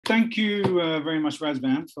thank you very much,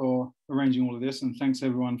 Razvan, for arranging all of this, and thanks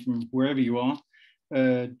everyone from wherever you are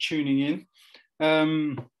tuning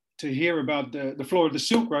in to hear about the Flora of the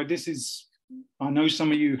Silk Road. This is, I know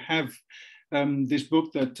some of you have this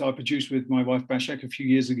book that I produced with my wife Bashak a few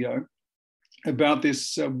years ago about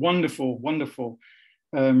this wonderful, wonderful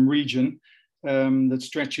region that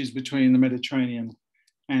stretches between the Mediterranean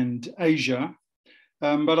and Asia.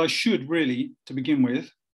 But I should really, to begin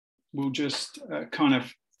with, we'll just kind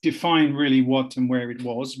of define really what and where it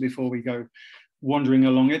was before we go wandering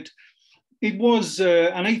along it. It was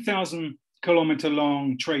an 8,000 kilometer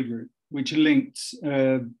long trade route which linked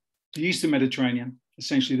the Eastern Mediterranean,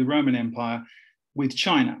 essentially the Roman Empire, with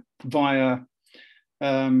China via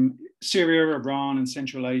Syria, Iran, and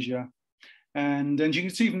Central Asia. And you can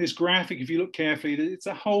see from this graphic, if you look carefully, that it's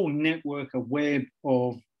a whole network, a web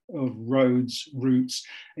of roads, routes.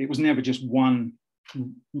 It was never just one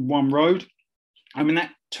road. I mean,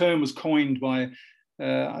 that term was coined by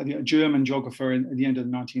a German geographer at the end of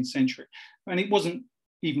the 19th century. And it wasn't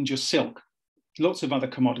even just silk. Lots of other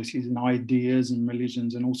commodities and ideas and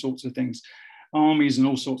religions and all sorts of things. Armies and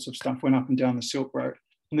all sorts of stuff went up and down the Silk Road.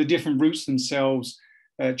 And the different routes themselves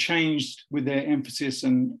changed with their emphasis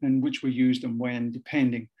and which were used and when,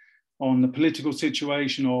 depending on the political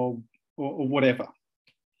situation or whatever.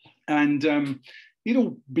 And it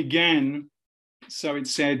all began, so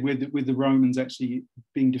it's said, with the Romans actually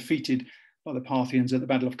being defeated by the Parthians at the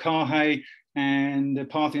Battle of Carrhae, and the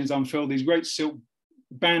Parthians unfurled these great silk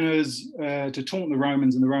banners to taunt the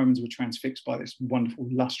Romans, and the Romans were transfixed by this wonderful,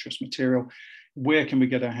 lustrous material. Where can we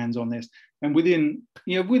get our hands on this? And within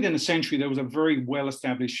a century, there was a very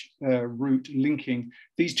well-established route linking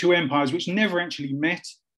these two empires, which never actually met.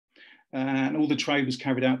 And all the trade was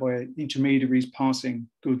carried out by intermediaries passing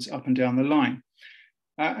goods up and down the line.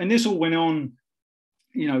 And this all went on,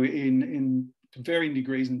 in varying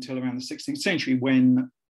degrees until around the 16th century,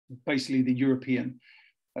 when basically the European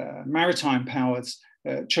maritime powers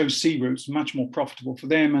chose sea routes, much more profitable for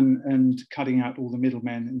them, and cutting out all the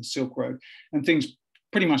middlemen in the Silk Road. And things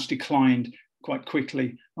pretty much declined quite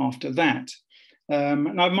quickly after that.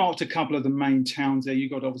 And I've marked a couple of the main towns there.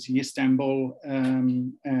 You've got obviously Istanbul,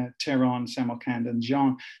 Tehran, Samarkand, and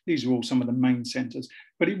Jan. These are all some of the main centers,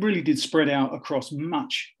 but it really did spread out across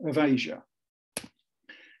much of Asia.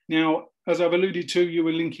 Now, as I've alluded to, you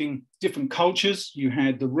were linking different cultures. You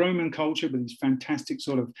had the Roman culture with these fantastic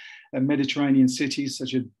sort of Mediterranean cities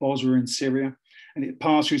such as Bosra in Syria, and it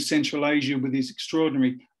passed through Central Asia with this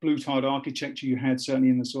extraordinary blue-tiled architecture you had certainly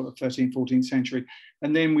in the sort of 13th, 14th century.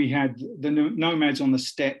 And then we had the nomads on the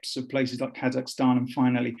steppes of places like Kazakhstan, and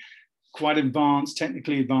finally, quite advanced,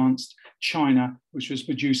 technically advanced China, which was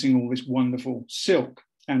producing all this wonderful silk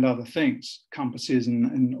and other things, compasses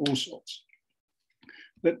and all sorts.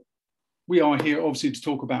 But we are here obviously to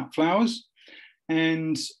talk about flowers,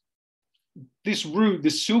 and this route,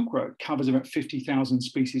 this Silk Road, covers about 50,000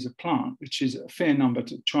 species of plant, which is a fair number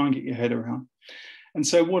to try and get your head around. And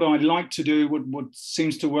so what I'd like to do, what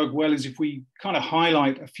seems to work well, is if we kind of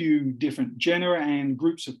highlight a few different genera and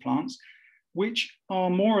groups of plants, which are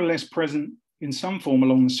more or less present in some form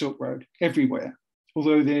along the Silk Road everywhere,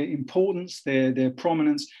 although their importance, their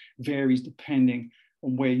prominence varies depending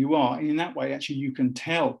on where you are. And in that way, actually, you can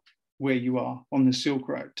tell where you are on the Silk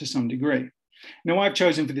Road to some degree. Now, I've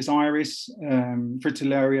chosen for this iris,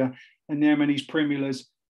 fritillaria, anemones, primulas.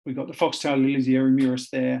 We've got the foxtail lilies, the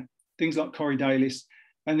eremerus there, things like corydalis,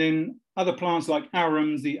 and then other plants like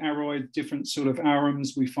arums, the aroid, different sort of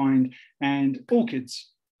arums we find, and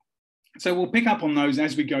orchids. So we'll pick up on those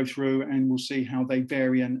as we go through, and we'll see how they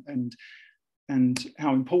vary and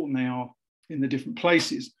how important they are in the different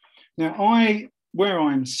places. Now, where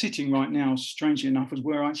I'm sitting right now, strangely enough, is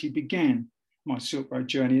where I actually began my Silk Road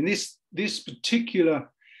journey. And this particular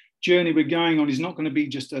journey we're going on is not going to be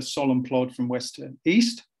just a solemn plod from west to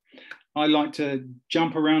east. I like to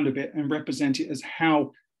jump around a bit and represent it as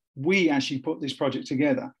how we actually put this project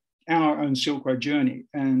together, our own Silk Road journey.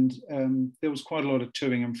 And there was quite a lot of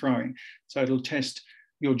toing and froing, so it'll test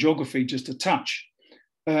your geography just a touch.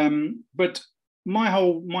 But my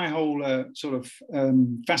whole sort of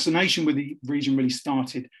fascination with the region really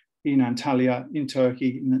started in Antalya, in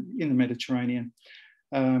Turkey, in the Mediterranean,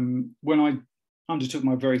 when I undertook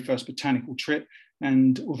my very first botanical trip.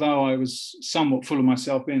 And although I was somewhat full of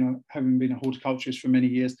myself, having been a horticulturist for many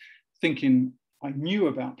years, thinking I knew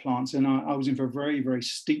about plants, and I was in for a very, very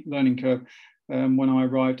steep learning curve when I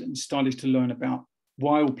arrived and started to learn about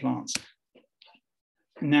wild plants.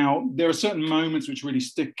 Now, there are certain moments which really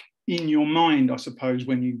stick in your mind, I suppose,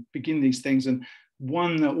 when you begin these things. And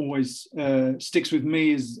one that always sticks with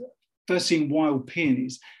me is first seeing wild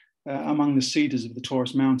peonies. among the cedars of the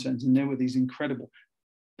Taurus Mountains, and there were these incredible,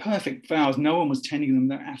 perfect flowers. No one was tending them.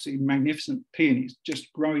 They're absolutely magnificent peonies,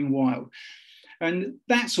 just growing wild. And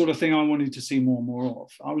that sort of thing I wanted to see more and more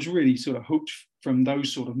of. I was really sort of hooked from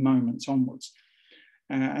those sort of moments onwards.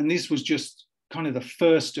 And this was just kind of the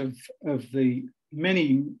first of the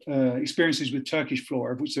many experiences with Turkish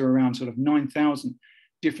flora, of which there are around sort of 9,000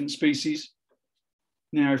 different species.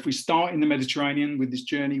 Now, if we start in the Mediterranean with this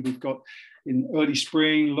journey, we've got in early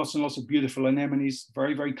spring, lots and lots of beautiful anemones,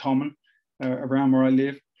 very, very common around where I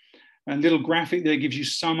live. And a little graphic there gives you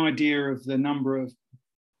some idea of the number of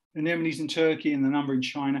anemones in Turkey and the number in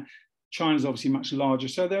China. China's obviously much larger,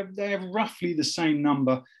 so they have roughly the same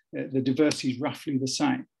number. The diversity is roughly the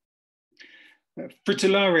same.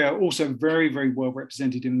 Fritillaria also very, very well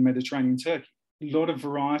represented in the Mediterranean Turkey. A lot of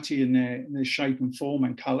variety in their shape and form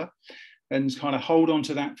and colour, and kind of hold on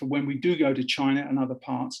to that for when we do go to China and other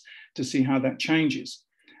parts to see how that changes.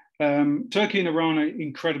 Turkey and Iran are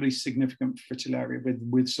incredibly significant for fritillaria,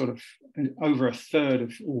 with sort of over a third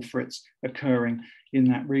of all frits occurring in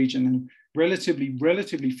that region, and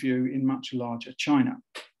relatively few in much larger China.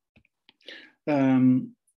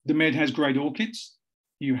 The Med has great orchids.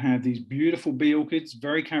 You have these beautiful bee orchids,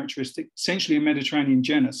 very characteristic, essentially a Mediterranean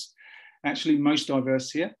genus, actually most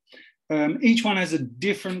diverse here. Each one has a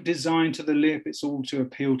different design to the lip. It's all to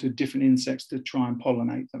appeal to different insects to try and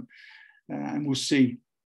pollinate them. And we'll see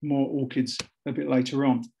more orchids a bit later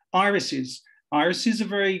on. Irises. Irises are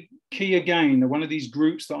very key again. They're one of these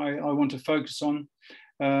groups that I want to focus on.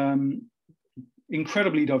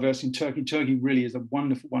 Incredibly diverse in Turkey. Turkey really is a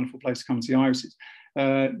wonderful, wonderful place to come and see irises.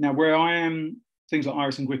 Now, where I am, things like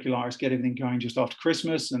Iris unguicularis get everything going just after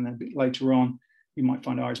Christmas, and then a bit later on, you might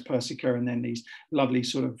find Iris persica, and then these lovely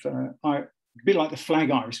sort of, a bit like the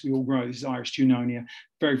flag iris we all grow, this is Iris junonia,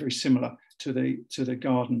 very, very similar to the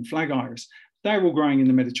garden flag iris. They're all growing in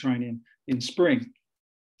the Mediterranean in spring,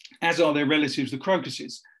 as are their relatives, the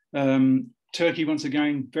crocuses. Turkey, once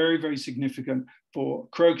again, very, very significant for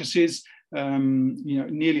crocuses.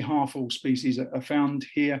 Nearly half all species are found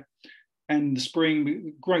here. And the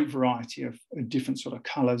spring, great variety of different sort of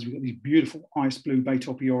colours. We've got these beautiful ice blue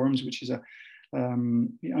Batopiorum, which is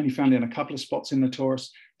only found in a couple of spots in the Taurus.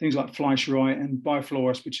 Things like Fleischerei and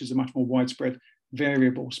Biflorus, which is a much more widespread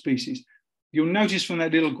variable species. You'll notice from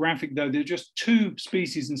that little graphic, though, there are just 2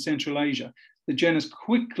 species in Central Asia. The genus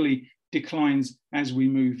quickly declines as we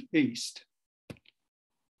move east.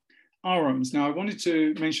 Arums. Now, I wanted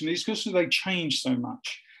to mention these because they change so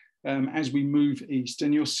much as we move east.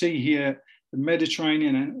 And you'll see here the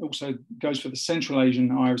Mediterranean, and also goes for the Central Asian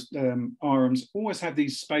arums, always have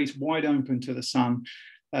these space wide open to the sun,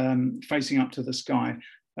 facing up to the sky.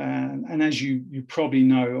 And as you probably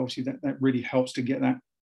know, obviously that really helps to get that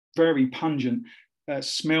very pungent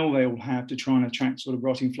smell they all have to try and attract sort of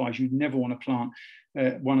rotting flies. You'd never want to plant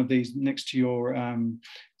one of these next to your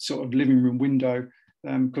sort of living room window,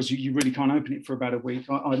 because you really can't open it for about a week.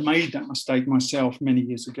 I made that mistake myself many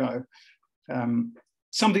years ago.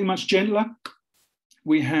 Something much gentler,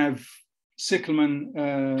 we have Cyclamen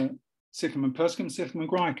persicum, Cyclamen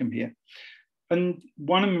graecum here. And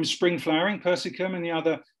one of them is spring flowering, persicum, and the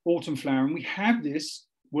other autumn flowering. We have this,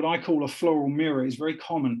 what I call a floral mirror, is very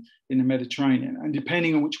common in the Mediterranean. And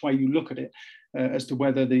depending on which way you look at it, as to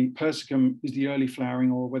whether the persicum is the early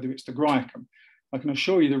flowering or whether it's the graecum, I can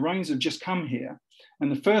assure you the rains have just come here.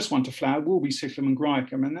 And the first one to flower will be Cyclamen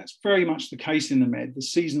graecum. And that's very much the case in the Med. The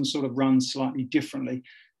season sort of runs slightly differently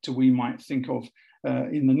to we might think of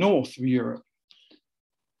in the north of Europe.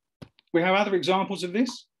 We have other examples of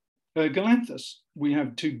this. Galanthus. We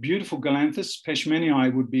have 2 beautiful galanthus.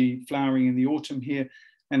 Peshmenii would be flowering in the autumn here,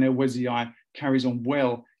 and Elwesii carries on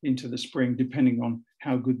well into the spring, depending on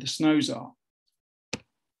how good the snows are.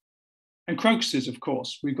 And crocuses, of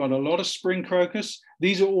course. We've got a lot of spring crocus.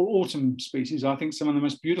 These are all autumn species. I think some of the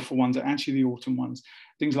most beautiful ones are actually the autumn ones.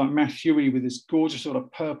 Things like Matthewi with this gorgeous sort of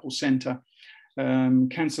purple center,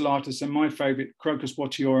 Cancellatus, and my favorite, Crocus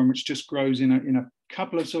watiorum, which just grows in a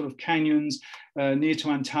couple of sort of canyons near to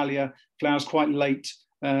Antalya, flowers quite late,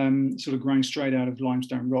 sort of growing straight out of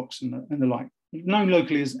limestone rocks and the like. Known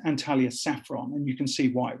locally as Antalya saffron, and you can see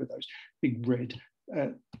why with those big red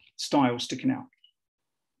styles sticking out.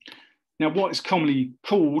 Now, what is commonly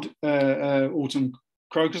called autumn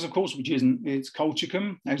crocus, of course, which isn't, it's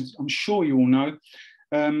colchicum, as I'm sure you all know.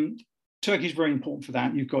 Turkey is very important for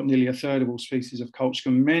that. You've got nearly a third of all species of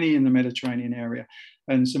colchicum, many in the Mediterranean area,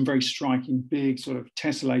 and some very striking, big, sort of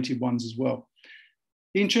tessellated ones as well.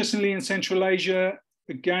 Interestingly, in Central Asia,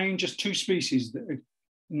 again, just 2 species,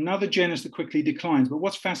 another genus that quickly declines. But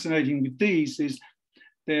what's fascinating with these is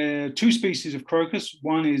There are two species of crocus.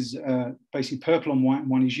 One is basically purple and white, and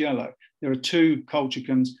one is yellow. There are two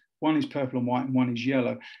colchicums. One is purple and white, and one is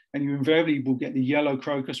yellow. And you invariably will get the yellow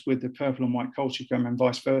crocus with the purple and white colchicum, and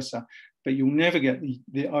vice versa. But you'll never get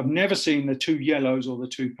I've never seen the two yellows or the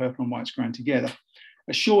two purple and whites growing together.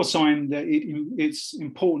 A sure sign that it's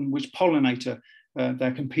important which pollinator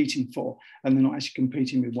they're competing for, and they're not actually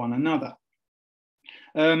competing with one another.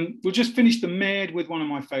 We'll just finish the med with one of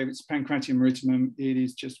my favorites, Pancratium maritimum. It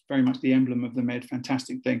is just very much the emblem of the med,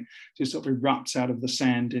 fantastic thing. Just sort of erupts out of the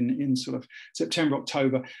sand in sort of September,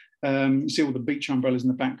 October. You see all the beach umbrellas in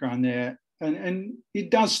the background there. And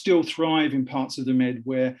it does still thrive in parts of the med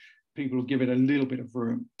where people will give it a little bit of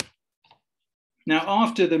room. Now,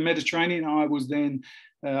 after the Mediterranean, I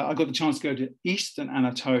got the chance to go to Eastern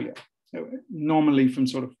Anatolia, normally from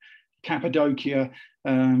sort of Cappadocia,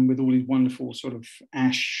 with all these wonderful sort of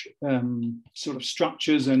ash sort of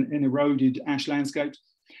structures and eroded ash landscapes.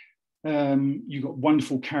 You've got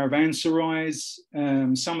wonderful caravanserais,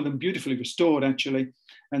 some of them beautifully restored actually.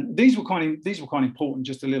 And these were quite important,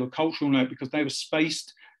 just a little cultural note, because they were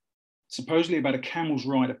spaced supposedly about a camel's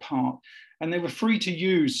ride apart. And they were free to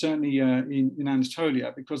use, certainly in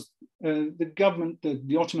Anatolia, because the government,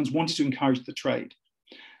 the Ottomans wanted to encourage the trade.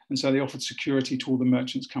 And so they offered security to all the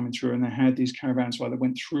merchants coming through, and they had these caravans that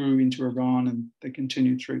went through into Iran, and they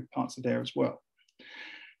continued through parts of there as well.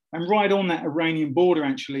 And right on that Iranian border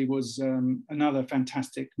actually was another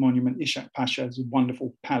fantastic monument, Ishak Pasha's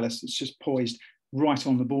wonderful palace. It's just poised right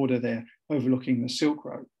on the border there, overlooking the Silk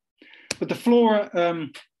Road. But the flora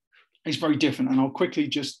is very different, and I'll quickly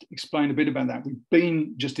just explain a bit about that. We've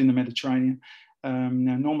been just in the Mediterranean.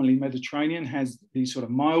 Now, normally Mediterranean has these sort of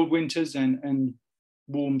mild winters and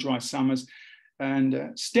warm, dry summers.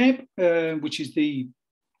 And steppe, which is the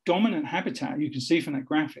dominant habitat, you can see from that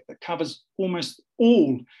graphic, that covers almost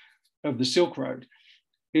all of the Silk Road,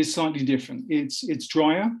 is slightly different. It's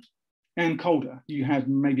drier and colder. You have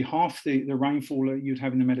maybe half the rainfall that you'd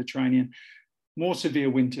have in the Mediterranean, more severe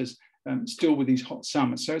winters, still with these hot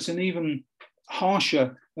summers. So it's an even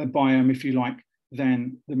harsher biome, if you like,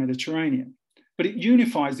 than the Mediterranean. But it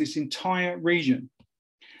unifies this entire region.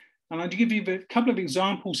 And I'll give you a couple of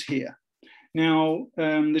examples here. Now,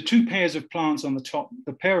 the two pairs of plants on the top,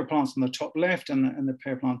 the pair of plants on the top left and the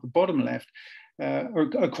pair of plants at the bottom left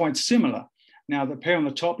are quite similar. Now, the pair on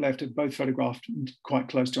the top left are both photographed quite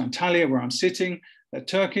close to Antalya, where I'm sitting. They're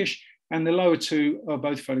Turkish, and the lower two are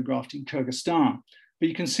both photographed in Kyrgyzstan. But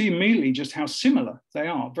you can see immediately just how similar they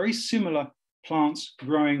are. Very similar plants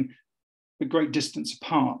growing a great distance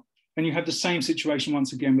apart. And you have the same situation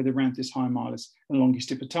once again with Aranthis hyemalis and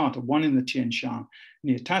Longistipitata, one in the Tian Shan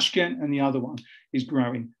near Tashkent, and the other one is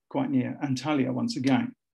growing quite near Antalya once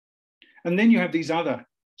again. And then you have these other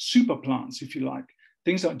super plants, if you like,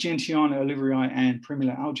 things like Gentiana oliveri and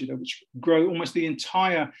Primula algida, which grow almost the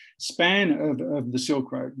entire span of the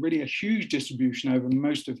Silk Road, really a huge distribution over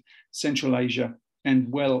most of Central Asia and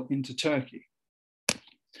well into Turkey.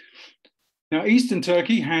 Now, Eastern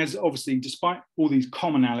Turkey has obviously, despite all these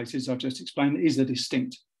commonalities I've just explained, there is a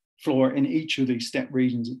distinct flora in each of these steppe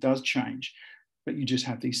regions. It does change, but you just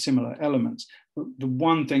have these similar elements. But the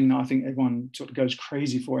one thing that I think everyone sort of goes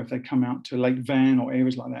crazy for if they come out to Lake Van or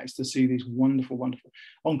areas like that is to see these wonderful, wonderful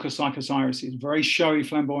Onchocycus irises, very showy,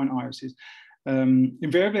 flamboyant irises.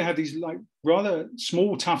 Invariably have these like rather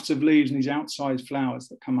small tufts of leaves and these outsized flowers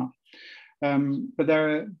that come up. But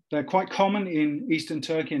they're quite common in Eastern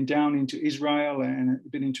Turkey and down into Israel and a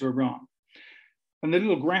bit into Iran. And the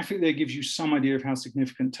little graphic there gives you some idea of how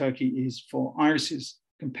significant Turkey is for irises.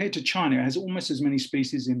 Compared to China, it has almost as many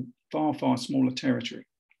species in far, far smaller territory.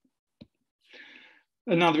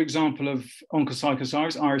 Another example of Onchocycus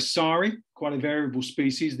iris, Iris sari, quite a variable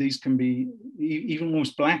species. These can be even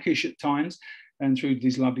almost blackish at times and through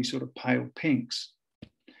these lovely sort of pale pinks.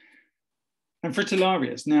 And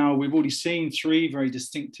Fritillarias. Now, we've already seen three very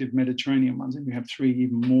distinctive Mediterranean ones, and we have three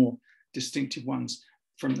even more distinctive ones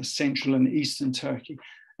from the central and eastern Turkey.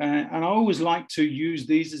 And I always like to use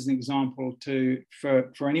these as an example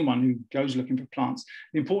for anyone who goes looking for plants,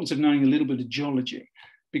 the importance of knowing a little bit of geology,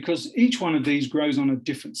 because each one of these grows on a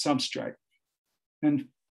different substrate. And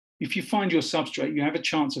if you find your substrate, you have a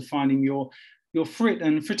chance of finding your frit.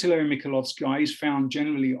 And Fritillaria michaelovsky is found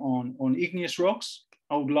generally on igneous rocks,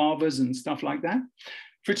 old lavas and stuff like that.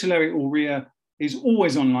 Fritillaria aurea is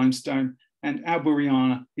always on limestone, and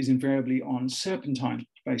Alburiana is invariably on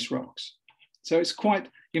serpentine-based rocks. So it's quite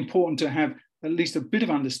important to have at least a bit of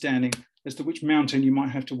understanding as to which mountain you might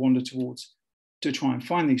have to wander towards to try and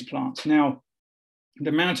find these plants. Now,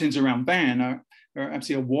 the mountains around Van are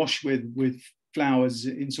absolutely awash with flowers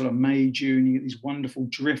in sort of May, June. You get these wonderful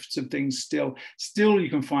drifts of things still. Still, you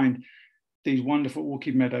can find these wonderful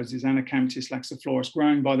orchid meadows, these Anacamptis laxiflorus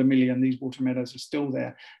growing by the million. These water meadows are still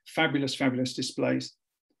there. Fabulous, fabulous displays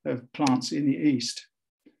of plants in the east.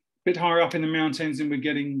 A bit higher up in the mountains, and we're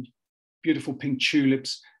getting beautiful pink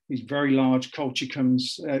tulips. These very large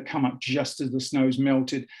colchicums come up just as the snow's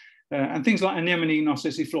melted. And things like anemone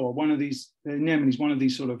narcissiflora, one of these, anemone is one of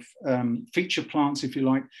these sort of feature plants, if you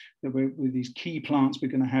like, that with these key plants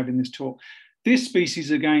we're going to have in this talk. This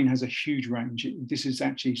species, again, has a huge range. This is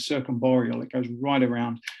actually circumboreal. It goes right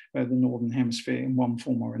around the northern hemisphere in one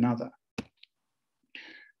form or another.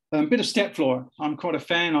 A bit of steppe flora. I'm quite a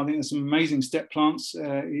fan. I think there's some amazing steppe plants.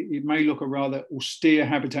 It may look a rather austere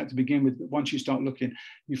habitat to begin with, but once you start looking,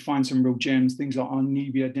 you find some real gems, things like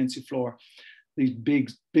Arnebia densiflora, these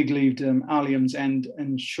big-leaved alliums,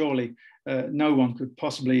 and surely no one could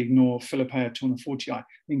possibly ignore Philippaea tournefortii,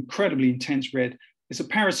 incredibly intense red. It's a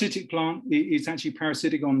parasitic plant. It's actually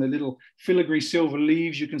parasitic on the little filigree silver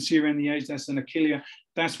leaves you can see around the edge. That's an achillea.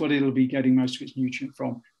 That's what it'll be getting most of its nutrient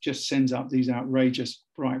from. Just sends up these outrageous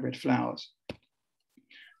bright red flowers.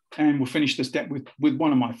 And we'll finish the step with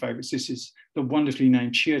one of my favorites. This is the wonderfully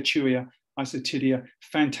named Chiatuia isotidia,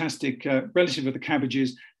 fantastic, relative of the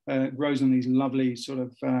cabbages, grows on these lovely sort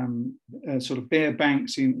of bare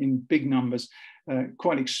banks in big numbers,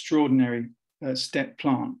 quite extraordinary steppe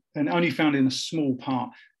plant, and only found in a small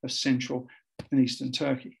part of central and eastern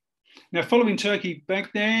Turkey. Now, following Turkey,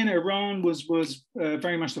 back then, Iran was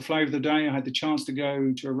very much the flavour of the day. I had the chance to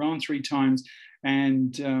go to Iran 3 times,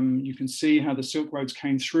 and you can see how the Silk Roads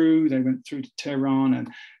came through. They went through to Tehran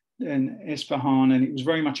and Isfahan, and it was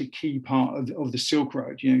very much a key part of the Silk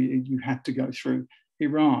Road. You know, you had to go through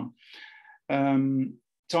Iran.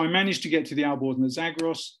 So I managed to get to the Alborz and the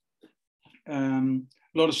Zagros.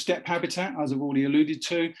 A lot of steppe habitat, as I've already alluded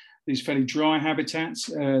to, these fairly dry habitats.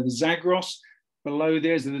 The Zagros below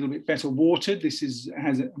there is a little bit better watered. This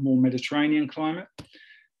has a more Mediterranean climate.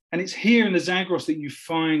 And it's here in the Zagros that you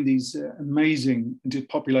find these amazing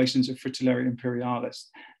populations of Fritillaria imperialis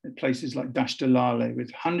at places like Dasht-e-Lale,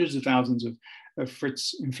 with hundreds of thousands of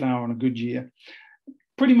frits in flower on a good year.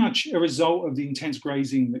 Pretty much a result of the intense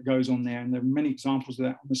grazing that goes on there. And there are many examples of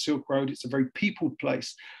that on the Silk Road. It's a very peopled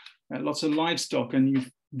place. Lots of livestock, and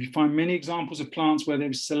you find many examples of plants where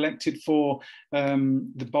they've selected for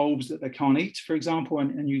the bulbs that they can't eat, for example,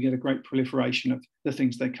 and you get a great proliferation of the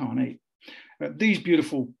things they can't eat. These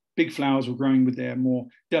beautiful big flowers were growing with their more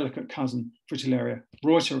delicate cousin, Fritillaria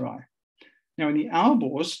reuteri. Now, in the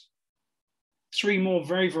Alborz, 3 more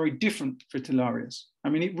very, very different Fritillarias. I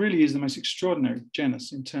mean, it really is the most extraordinary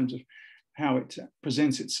genus in terms of how it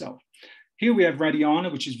presents itself. Here we have Radiana,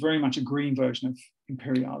 which is very much a green version of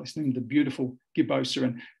Imperialis, named the beautiful Gibbosa,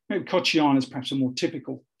 and maybe Kochiana is perhaps a more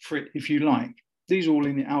typical frit, if you like. These are all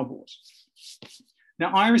in the Alborz.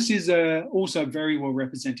 Now, irises are also very well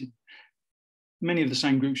represented. Many of the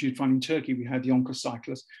same groups you'd find in Turkey. We have the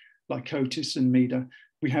Onchocyclus, Lycotis and Mida.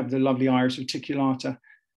 We have the lovely Iris reticulata,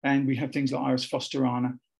 and we have things like Iris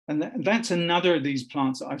fosterana. And that's another of these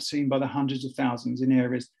plants that I've seen by the hundreds of thousands in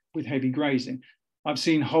areas with heavy grazing. I've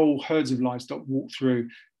seen whole herds of livestock walk through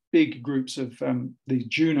big groups of the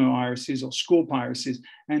Juno irises or Scorp irises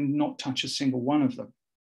and not touch a single one of them.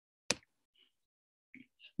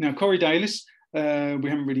 Now, Corydalis, we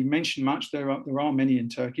haven't really mentioned much. There are many in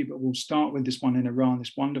Turkey, but we'll start with this one in Iran,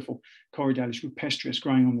 this wonderful Corydalis rupestris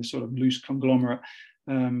growing on this sort of loose conglomerate,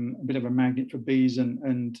 a bit of a magnet for bees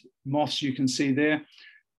and moths you can see there.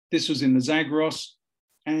 This was in the Zagros.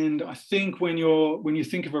 And I think when you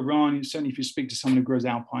think of Iran, certainly if you speak to someone who grows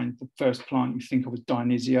alpine, the first plant you think of is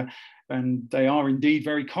Dionysia, and they are indeed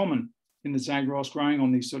very common in the Zagros, growing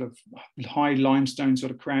on these sort of high limestone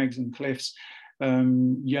sort of crags and cliffs,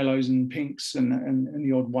 yellows and pinks and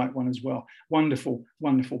the odd white one as well. Wonderful,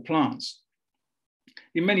 wonderful plants.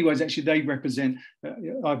 In many ways, actually, they represent,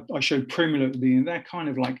 I showed Primula at the beginning, they're kind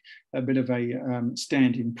of like a bit of a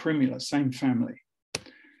stand-in Primula, same family.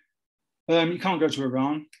 You can't go to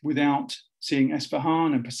Iran without seeing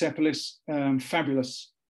Esfahan and Persepolis, fabulous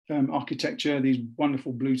architecture, these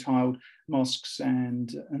wonderful blue-tiled mosques and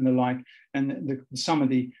the like. And some of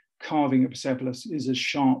the carving at Persepolis is as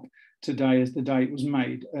sharp today as the day it was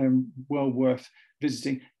made. Well worth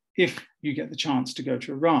visiting if you get the chance to go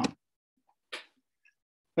to Iran.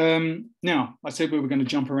 Now, I said we were going to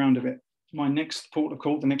jump around a bit. My next port of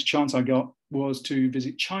call, the next chance I got, was to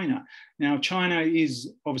visit China. Now, China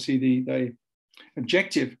is obviously the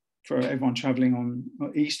objective for everyone traveling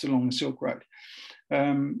on east along the Silk Road.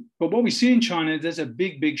 But what we see in China, there's a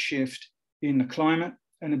big shift in the climate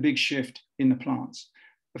and a big shift in the plants.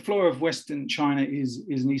 The flora of Western China is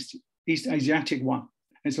an East Asiatic one.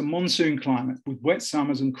 It's a monsoon climate with wet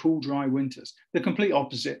summers and cool, dry winters, the complete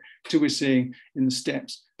opposite to what we're seeing in the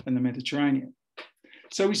steppes and the Mediterranean.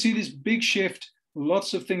 So we see this big shift,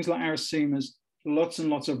 lots of things like aracemas, lots and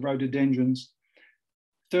lots of rhododendrons,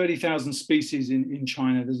 30,000 species in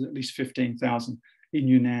China. There's at least 15,000 in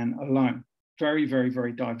Yunnan alone. Very, very,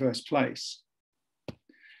 very diverse place.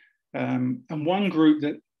 And one group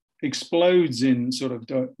that explodes in sort of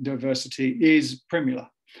diversity is primula.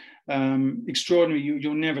 Extraordinary,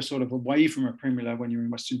 you're never sort of away from a primula when you're in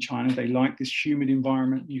Western China. They like this humid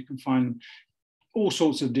environment. You can find them all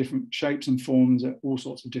sorts of different shapes and forms at all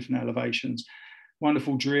sorts of different elevations.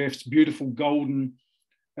 Wonderful drifts, beautiful golden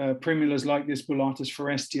primulas like this, Bullatus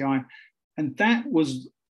forestii. And that was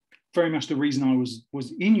very much the reason I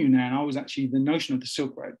was in Yunnan. I was actually, the notion of the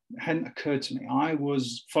Silk Road hadn't occurred to me. I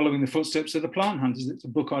was following the footsteps of the plant hunters. It's a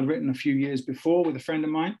book I'd written a few years before with a friend of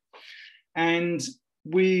mine. And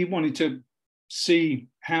we wanted to see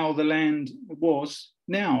how the land was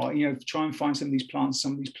now, try and find some of these plants,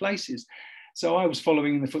 some of these places. So I was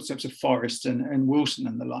following in the footsteps of Forrest and Wilson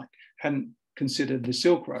and the like, hadn't considered the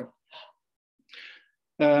Silk Road.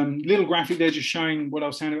 Little graphic there just showing what I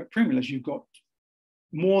was saying about primulas. You've got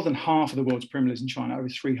more than half of the world's primulas in China, over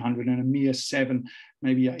 300, and a mere 7,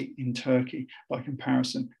 maybe 8 in Turkey by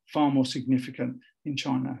comparison, far more significant in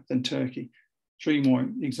China than Turkey. 3 more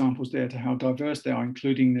examples there to how diverse they are,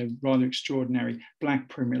 including the rather extraordinary black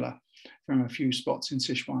primula from a few spots in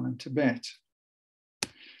Sichuan and Tibet.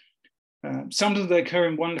 Some of them occur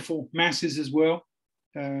in wonderful masses as well.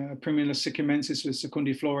 Primula sicumensis with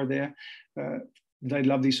secundiflora there. They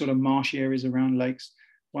love these sort of marshy areas around lakes.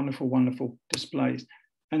 Wonderful, wonderful displays.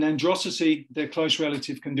 And Androsaceae, their close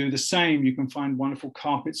relative, can do the same. You can find wonderful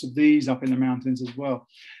carpets of these up in the mountains as well.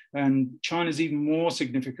 And China's even more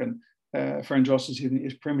significant for Androsaceae than it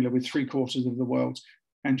is primula, with 3/4 of the world's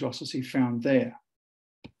Androsaceae found there.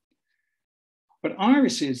 But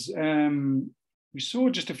irises, we saw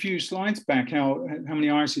just a few slides back how many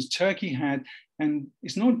irises Turkey had. And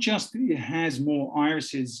it's not just that it has more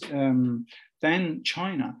irises than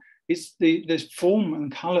China. It's the form and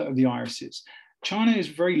color of the irises. China is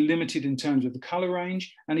very limited in terms of the color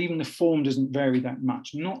range, and even the form doesn't vary that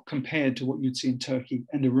much, not compared to what you'd see in Turkey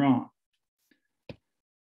and Iran.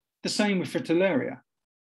 The same with Fritillaria.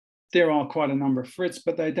 There are quite a number of frits,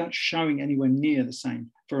 but they're not showing anywhere near the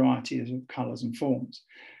same variety of colors and forms.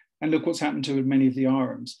 And look what's happened to many of the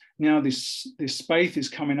arums. Now this spathe is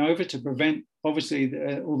coming over to prevent, obviously,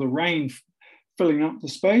 all the rain filling up the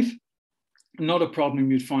spathe. Not a problem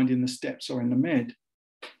you'd find in the steppes or in the med.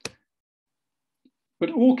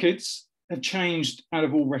 But orchids have changed out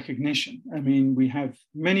of all recognition. I mean, we have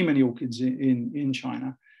many, many orchids in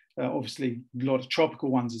China, obviously a lot of tropical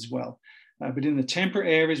ones as well. But in the temperate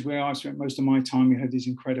areas where I've spent most of my time, we have these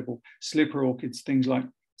incredible slipper orchids, things like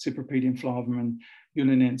Cypripedium flavum and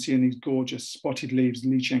Yunanense, and these gorgeous spotted leaves,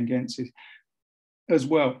 Lichengensis, as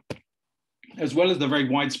well as the very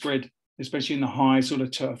widespread, especially in the high sort of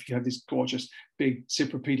turf. You have these gorgeous big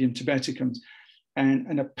Cypripedium tibeticums.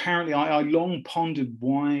 And apparently I long pondered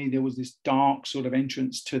why there was this dark sort of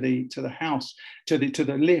entrance to the house, to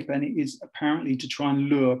the lip, and it is apparently to try and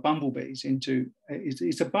lure bumblebees into,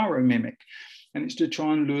 it's a burrow mimic, and it's to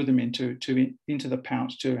try and lure them into the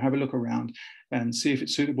pouch to have a look around and see if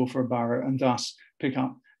it's suitable for a burrow, and thus pick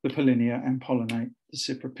up the pollinia and pollinate the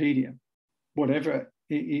Cypripedium. Whatever,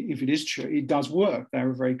 if it is true, it does work.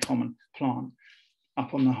 They're a very common plant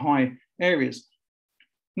up on the high areas.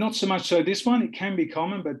 Not so much so this one, it can be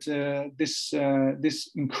common, but this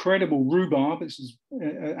incredible rhubarb, this is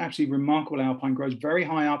absolutely remarkable alpine, grows very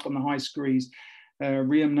high up on the high screes,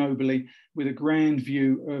 Riam nobili, with a grand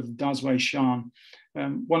view of Dazwei Shan,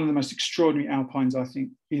 one of the most extraordinary alpines, I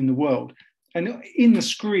think, in the world. And in the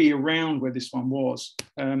scree around where this one was,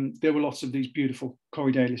 there were lots of these beautiful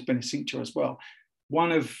Corydalis benicincta as well.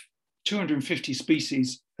 One of 250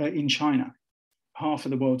 species in China, half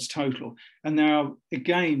of the world's total. And they are,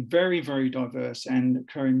 again, very, very diverse and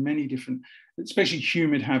occur in many different, especially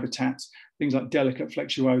humid habitats, things like delicate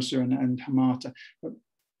flexuosa and hamata. But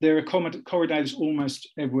there are Corydalis almost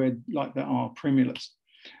everywhere, like there are primulas.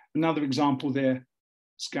 Another example there,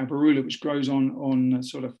 Scabarula, which grows on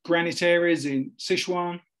sort of granite areas in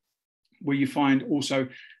Sichuan, where you find also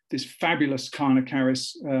this fabulous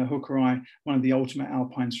Carnocaris hookeri, one of the ultimate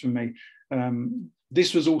alpines for me.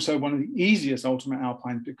 This was also one of the easiest ultimate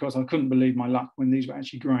alpines because I couldn't believe my luck when these were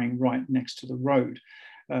actually growing right next to the road.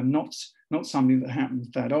 Not something that happens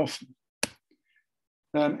that often.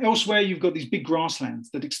 Elsewhere, you've got these big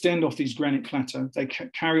grasslands that extend off these granite plateaux. They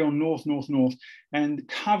carry on north, north, north, and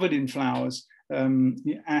covered in flowers,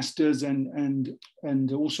 asters and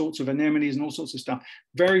all sorts of anemones and all sorts of stuff.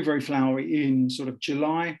 Very, very flowery in sort of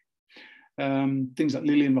July. Things like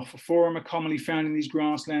Lilium lophophorus are commonly found in these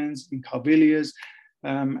grasslands, in Carvilias,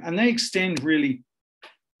 and they extend really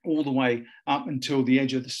all the way up until the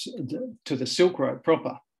edge of the Silk Road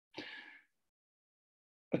proper.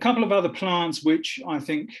 A couple of other plants which I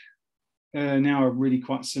think now are really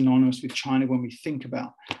quite synonymous with China when we think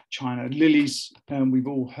about China. Lilies, we've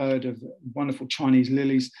all heard of wonderful Chinese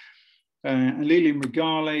lilies. And Lilium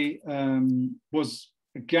regale was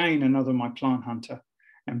again another of my plant hunter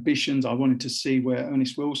ambitions. I wanted to see where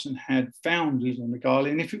Ernest Wilson had found Lilium regale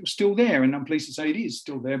and if it was still there, and I'm pleased to say it is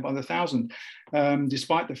still there by the thousand,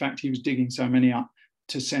 despite the fact he was digging so many up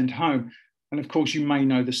to send home. And of course, you may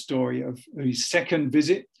know the story of his second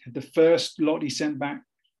visit. The first lot he sent back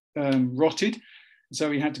rotted,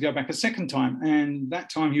 so he had to go back a second time, and that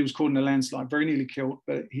time he was caught in a landslide, very nearly killed,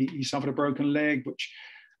 but he suffered a broken leg, which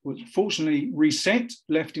was fortunately reset,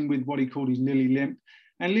 left him with what he called his lily limp.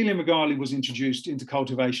 And Lilium regale was introduced into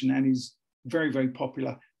cultivation and is very, very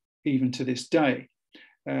popular even to this day.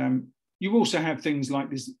 You also have things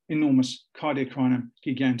like this enormous Cardiocrinum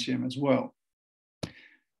giganteum as well.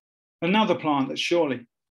 Another plant that surely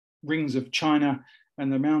rings of China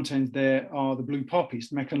and the mountains there are the blue poppies,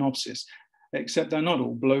 Meconopsis, except they're not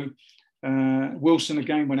all blue. Wilson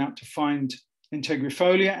again went out to find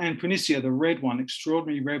Integrifolia and Prunicia, the red one,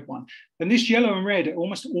 extraordinary red one. And this yellow and red are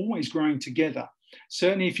almost always growing together.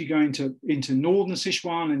 Certainly if you go into northern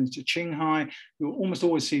Sichuan and into Qinghai, you'll almost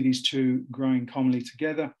always see these two growing commonly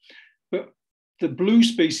together. But the blue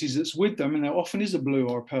species that's with them, and there often is a blue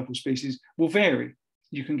or a purple species, will vary.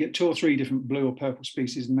 You can get 2 or 3 different blue or purple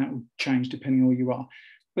species, and that will change depending on where you are.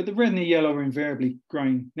 But the red and the yellow are invariably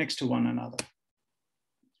growing next to one another.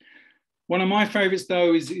 One of my favorites,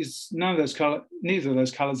 though, is neither of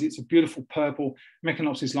those colors. It's a beautiful purple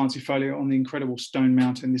Meconopsis lancifolia on the incredible Stone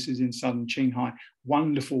Mountain. This is in southern Qinghai.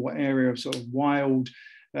 Wonderful area of sort of wild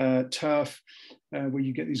turf where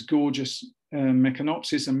you get these gorgeous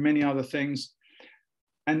Meconopsis and many other things.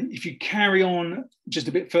 And if you carry on just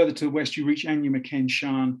a bit further to the west, you reach Anyu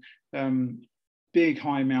Shan, big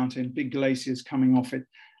high mountain, big glaciers coming off it.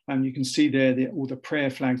 You can see there all the prayer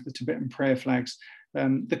flags, the Tibetan prayer flags.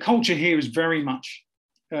 The culture here is very much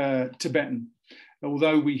Tibetan.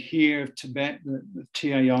 Although we hear of Tibet, the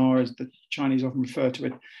TAR as the Chinese often refer to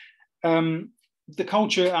it, the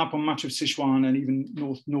culture up on much of Sichuan and even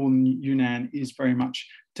northern Yunnan is very much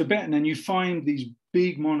Tibetan. And you find these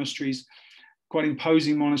big monasteries, quite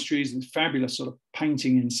imposing monasteries and fabulous sort of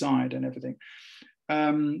painting inside and everything.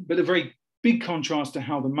 But a very big contrast to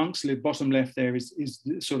how the monks live. Bottom left there is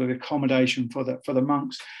sort of accommodation for the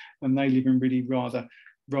monks, and they live in really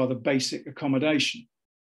rather basic accommodation.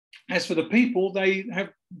 As for the people, they have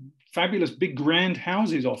fabulous big grand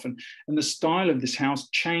houses often, and the style of this house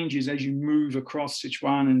changes as you move across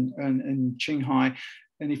Sichuan and Qinghai.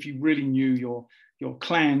 And if you really knew your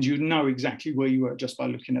clans, you'd know exactly where you were just by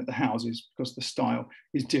looking at the houses, because the style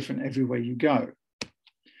is different everywhere you go.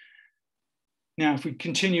 Now, if we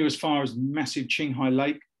continue as far as massive Qinghai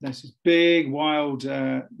Lake, that's this big, wild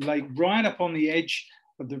lake right up on the edge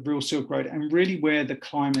of the real Silk Road, and really where the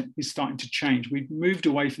climate is starting to change. We've moved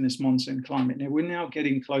away from this monsoon climate. Now we're now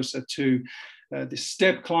getting closer to this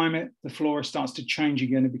steppe climate. The flora starts to change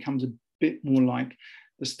again. It becomes a bit more like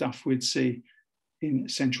the stuff we'd see in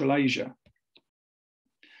Central Asia.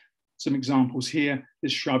 Some examples here,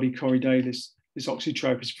 this shrubby Corydalis, this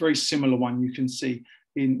oxytrope is a very similar one you can see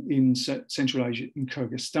in Central Asia, in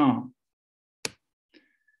Kyrgyzstan.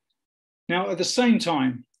 Now, at the same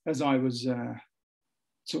time as I was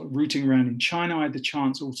sort of rooting around in China, I had the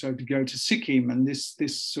chance also to go to Sikkim, and this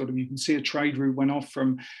sort of, you can see a trade route went off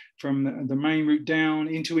from the main route down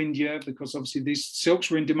into India, because obviously these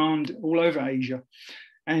silks were in demand all over Asia.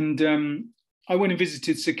 And I went and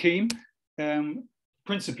visited Sikkim,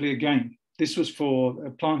 principally again. This was for a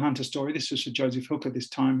plant hunter story. This was for Joseph Hooker this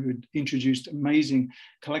time, who had introduced amazing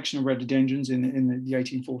collection of rhododendrons in the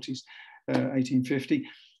 1840s, 1850,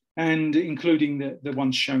 and including the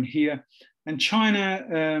ones shown here. And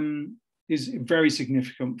China is very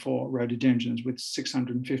significant for rhododendrons, with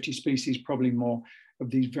 650 species, probably more, of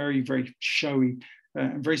these very, very showy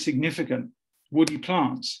and very significant woody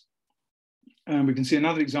plants. We can see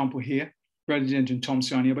another example here, rhododendron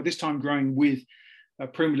thomsonia, but this time growing with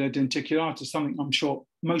Primula denticulata, something I'm sure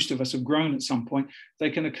most of us have grown at some point. They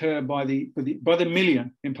can occur by the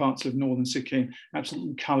million in parts of northern Sikkim,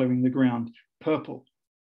 absolutely colouring the ground purple.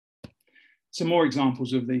 Some more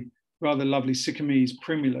examples of the rather lovely Sikkimese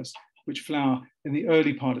primulas, which flower in the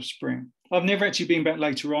early part of spring. I've never actually been back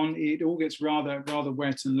later on. It all gets rather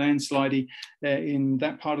wet and landslidey in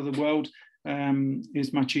that part of the world.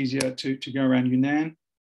 It's much easier to go around Yunnan.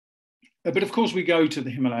 But of course, we go to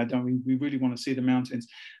the Himalaya, don't we? We really want to see the mountains.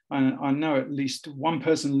 And I know at least one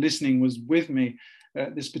person listening was with me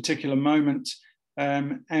at this particular moment.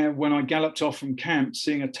 And when I galloped off from camp,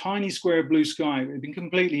 seeing a tiny square of blue sky, it had been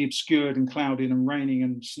completely obscured and clouded and raining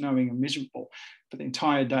and snowing and miserable for the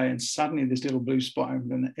entire day. And suddenly this little blue spot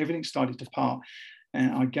opened and everything started to part.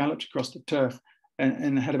 And I galloped across the turf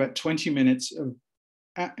and had about 20 minutes of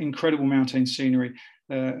incredible mountain scenery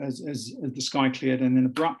as the sky cleared, and then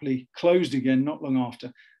abruptly closed again not long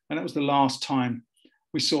after. And that was the last time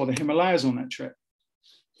we saw the Himalayas on that trip.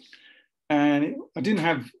 And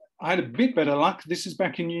I had a bit better luck. This is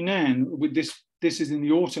back in Yunnan. With this is in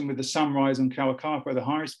the autumn with the sunrise on Kawakapo, the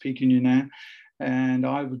highest peak in Yunnan. And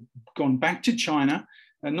I've gone back to China,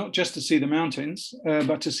 and not just to see the mountains,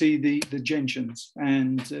 but to see the gentians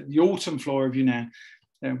and the autumn flora of Yunnan.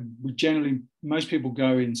 Most people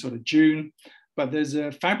go in sort of June, but there's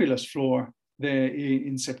a fabulous flora there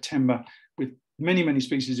in September with many, many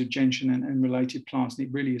species of gentian and related plants. And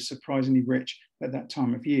it really is surprisingly rich at that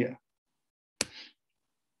time of year.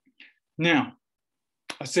 Now,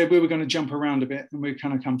 I said we were going to jump around a bit, and we're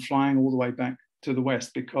going to come flying all the way back to the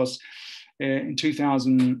west, because in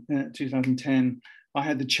 2010, I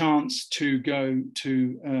had the chance to go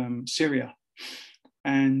to Syria.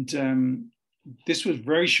 And this was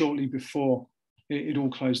very shortly before it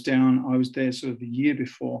all closed down. I was there sort of the year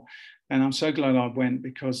before, and I'm so glad I went,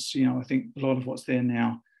 because, you know, I think a lot of what's there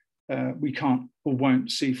now we can't or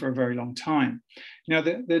won't see for a very long time. Now,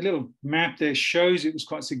 the little map there shows it was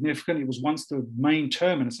quite significant. It was once the main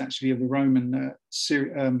terminus, actually, of the Roman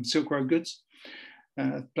Silk Road goods.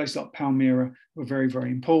 Places like Palmyra were very,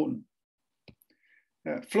 very important.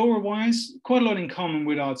 Flora-wise, quite a lot in common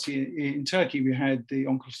with I'd see in Turkey. We had the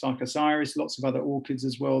Onchocercus iris, lots of other orchids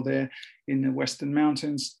as well there in the Western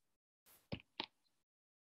Mountains,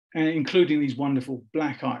 including these wonderful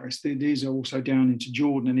black iris. These are also down into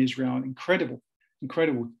Jordan and Israel. Incredible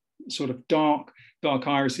sort of dark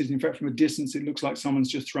irises. In fact, from a distance, it looks like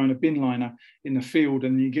someone's just thrown a bin liner in the field,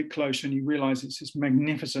 and you get closer and you realize it's this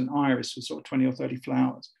magnificent iris with sort of 20 or 30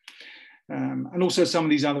 flowers. And also some of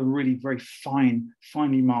these other really very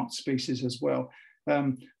finely marked species as well.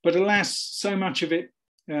 But alas, so much of it,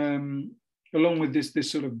 along with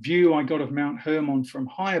this sort of view I got of Mount Hermon from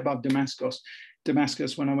high above Damascus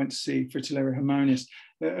when I went to see Fritillaria harmonis,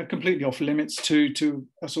 are completely off limits to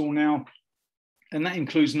us all now. And that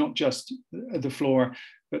includes not just the flora,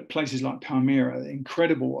 but places like Palmyra, the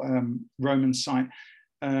incredible Roman site.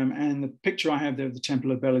 And the picture I have there of the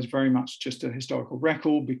Temple of Bel is very much just a historical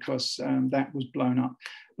record, because that was blown up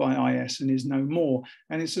by IS and is no more.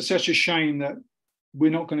 And it's such a shame that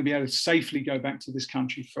we're not going to be able to safely go back to this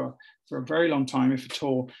country for a very long time, if at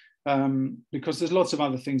all, because there's lots of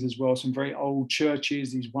other things as well. Some very old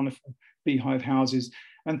churches, these wonderful beehive houses,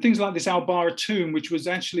 and things like this Al-Bara tomb, which was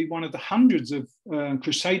actually one of the hundreds of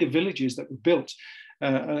Crusader villages that were built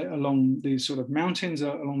along these sort of mountains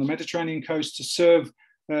along the Mediterranean coast to serve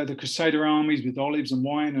the Crusader armies with olives and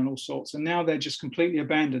wine and all sorts. And now they're just completely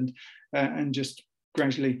abandoned and just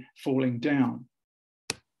gradually falling down.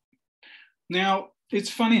 Now,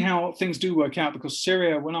 it's funny how things do work out, because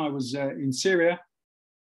Syria, when I was in Syria,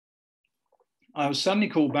 I was suddenly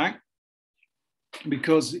called back,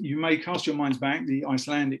 because you may cast your minds back, the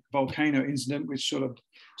Icelandic volcano incident, which sort of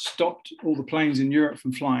stopped all the planes in Europe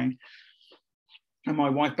from flying. And my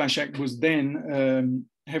wife Bashak was then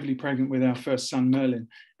heavily pregnant with our first son, Merlin,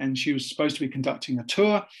 and she was supposed to be conducting a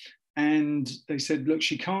tour. And they said, look,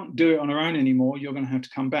 she can't do it on her own anymore. You're going to have to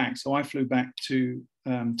come back. So I flew back to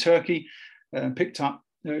Turkey,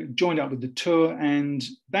 joined up with the tour. And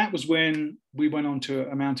that was when we went on to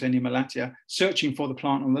a mountain in Malatya, searching for the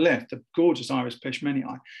plant on the left, the gorgeous Iris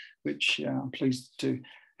peshmenii, which I'm pleased to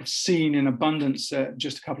have seen in abundance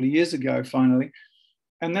just a couple of years ago, finally.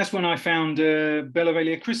 And that's when I found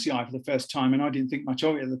Bellovelia chrissii for the first time. And I didn't think much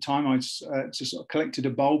of it at the time. I just sort of collected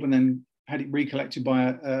a bulb and then had it recollected by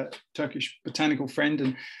a Turkish botanical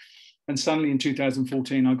friend. And suddenly in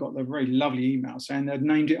 2014, I got a very lovely email saying they'd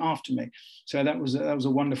named it after me. So that was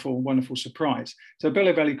a wonderful, wonderful surprise. So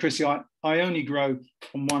Bellovelia chrissii, I only grow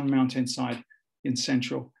on one mountainside in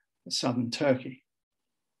central southern Turkey.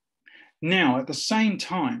 Now, at the same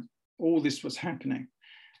time, all this was happening.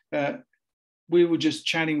 We were just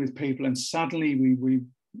chatting with people, and suddenly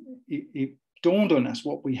it dawned on us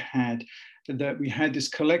what we had, that we had this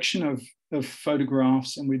collection of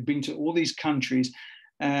photographs, and we'd been to all these countries,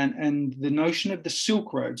 And the notion of the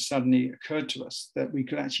Silk Road suddenly occurred to us, that we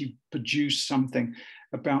could actually produce something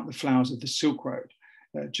about the flowers of the Silk Road,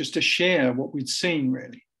 just to share what we'd seen,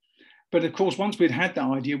 really. But of course, once we'd had that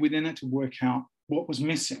idea, we then had to work out what was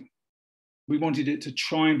missing. We wanted it to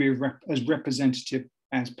try and be as representative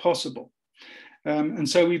as possible. And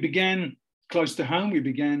so we began close to home. We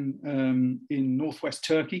began in northwest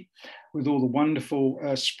Turkey with all the wonderful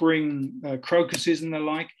spring crocuses and the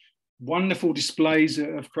like. Wonderful displays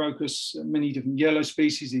of crocus, many different yellow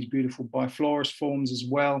species, these beautiful biflorous forms as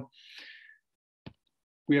well.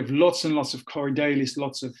 We have lots and lots of corydalis,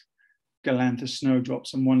 lots of galanthus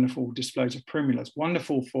snowdrops, and wonderful displays of primulas,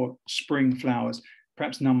 wonderful for spring flowers,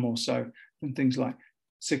 perhaps none more so than things like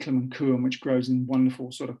cyclamen coum, which grows in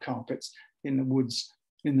wonderful sort of carpets in the woods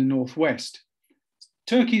in the northwest.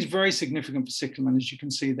 Turkey is very significant for cyclamen, as you can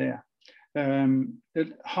see there.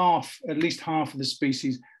 At least half of the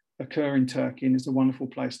species occur in Turkey, and it's a wonderful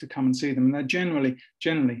place to come and see them. And they're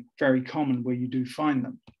generally very common where you do find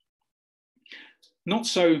them. Not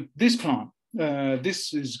so this plant.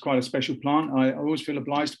 This is quite a special plant. I always feel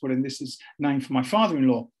obliged to put in, this is named for my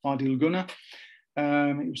father-in-law, Adil Gunnar.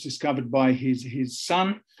 It was discovered by his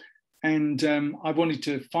son. And I wanted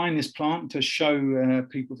to find this plant, to show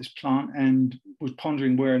people this plant, and was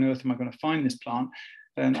pondering where on earth am I going to find this plant,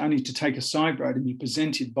 and only to take a side road and be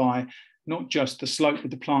presented by not just the slope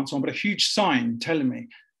with the plants on, but a huge sign telling me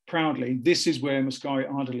proudly, this is where Muscari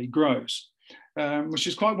ardeli grows, which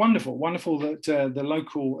is quite wonderful. Wonderful that the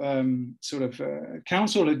local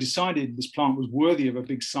council had decided this plant was worthy of a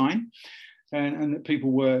big sign, and that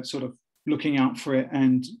people were sort of looking out for it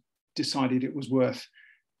and decided it was worth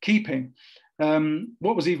keeping.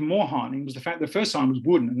 What was even more heartening was the fact that the first sign was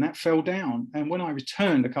wooden, and that fell down. And when I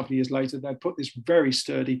returned a couple of years later, they'd put this very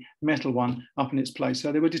sturdy metal one up in its place.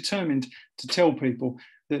 So they were determined to tell people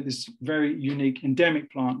that this very unique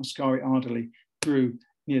endemic plant, Muscari ardeli, grew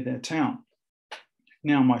near their town.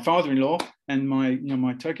 Now, my father-in-law and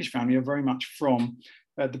my Turkish family are very much from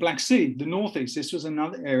the Black Sea, the northeast. This was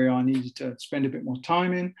another area I needed to spend a bit more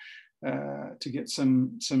time in to get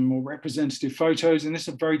some more representative photos. And this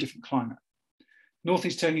is a very different climate.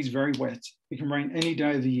 Northeast Turkey is very wet. It can rain any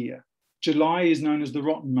day of the year. July is known as the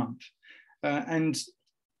rotten month. And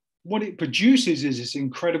what it produces is this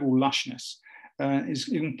incredible lushness. Is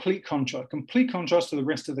complete contrast to the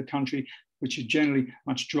rest of the country, which is generally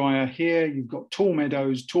much drier. Here, you've got tall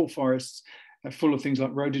meadows, tall forests, full of things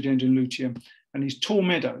like rhododendron luteum. And these tall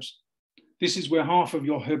meadows, this is where half of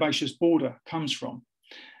your herbaceous border comes from.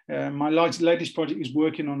 My latest project is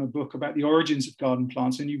working on a book about the origins of garden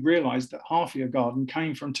plants, and you realize that half of your garden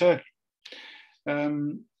came from Turkey.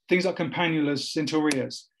 Things like Campanulas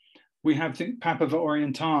centaureas. We have Papaver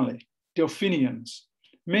orientale, delphiniums,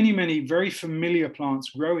 many very familiar plants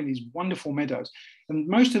grow in these wonderful meadows. And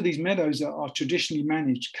most of these meadows are traditionally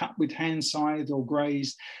managed, cut with hand scythe or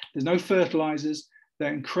grazed. There's no fertilizers.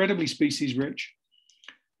 They're incredibly species rich.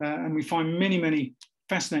 And we find many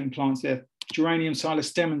fascinating plants there. Geranium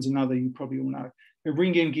silestemens, another you probably all know.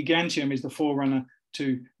 Eringium giganteum is the forerunner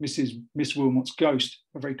to Miss Wilmot's ghost,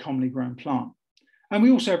 a very commonly grown plant. And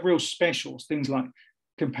we also have real specials, things like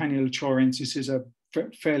Campanula chorensis is a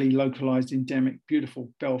fairly localized, endemic,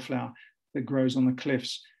 beautiful bellflower that grows on the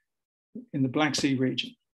cliffs in the Black Sea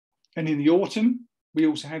region. And in the autumn, we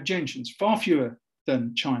also have gentians, far fewer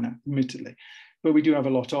than China, admittedly, but we do have a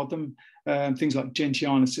lot of them. Things like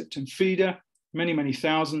Gentiana septemfida, many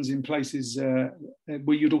thousands in places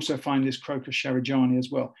where you'd also find this Crocus sharijani as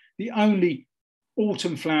well. The only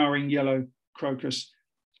autumn flowering yellow crocus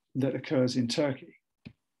that occurs in Turkey.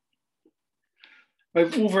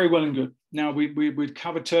 All very well and good. Now, we'd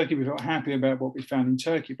covered Turkey. We felt happy about what we found in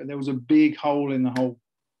Turkey, but there was a big hole in the whole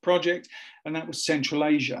project, and that was Central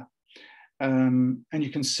Asia. And you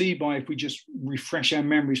can see by, if we just refresh our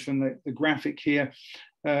memories from the graphic here,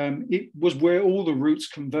 it was where all the routes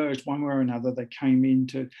converged one way or another. They came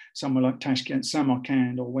into somewhere like Tashkent,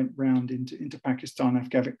 Samarkand, or went round into Pakistan,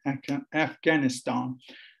 Afghanistan,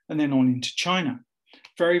 and then on into China.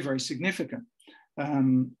 Very significant.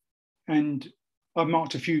 And I've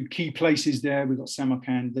marked a few key places there. We've got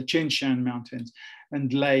Samarkand, the Tian Mountains,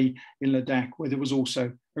 and Leh in Ladakh, where there was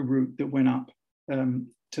also a route that went up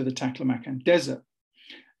to the Taklamakan Desert.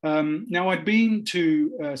 Now, I'd been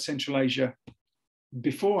to Central Asia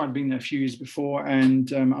before. I'd been there a few years before,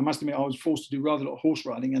 and I must admit I was forced to do rather a lot of horse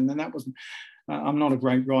riding, and then that wasn't, I'm not a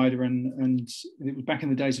great rider, and it was back in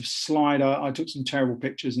the days of slide. I took some terrible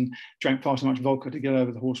pictures and drank far too much vodka to get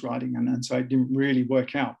over the horse riding, and so it didn't really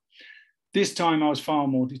work out. This time I was far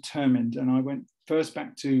more determined, and I went first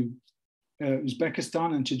back to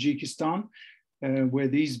Uzbekistan and Tajikistan, where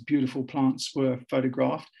these beautiful plants were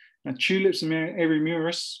photographed. Now, tulips and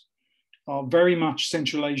Eremuris are very much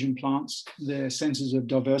Central Asian plants. Their centers of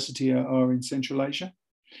diversity are in Central Asia.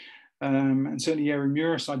 And certainly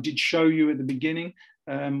Eremuris, I did show you at the beginning.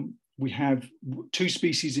 We have 2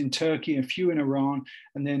 species in Turkey, a few in Iran,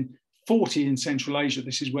 and then 40 in Central Asia.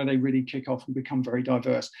 This is where they really kick off and become very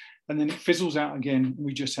diverse. And then it fizzles out again.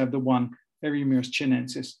 We just have the one Eremuris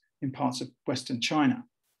chinensis in parts of Western China.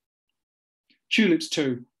 Tulips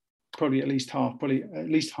too, probably at least half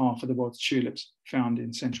of the world's tulips found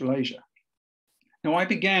in Central Asia. Now I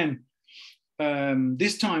began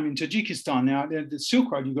this time in Tajikistan. Now the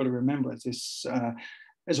Silk Road, you've got to remember, this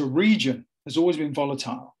as a region has always been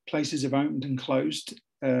volatile. Places have opened and closed.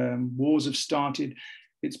 Wars have started.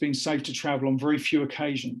 It's been safe to travel on very few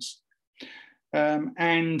occasions.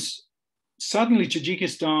 And suddenly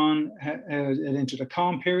Tajikistan had entered a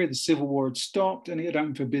calm period. The civil war had stopped and it had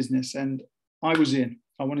opened for business. And I was in.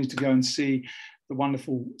 I wanted to go and see the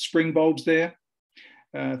wonderful spring bulbs there,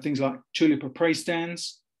 things like tulip apres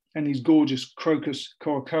stands and these gorgeous crocus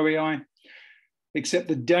coracoei. Except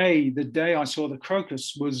the day I saw the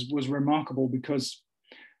crocus was remarkable because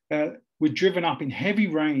we'd driven up in heavy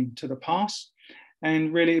rain to the pass,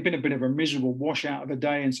 and really it'd been a bit of a miserable washout of a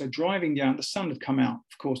day. And so driving down, the sun had come out,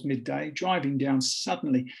 of course, midday. Driving down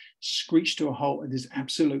suddenly screeched to a halt at this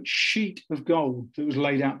absolute sheet of gold that was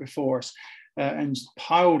laid out before us, and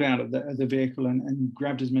piled out of the vehicle and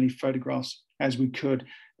grabbed as many photographs as we could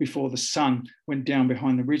before the sun went down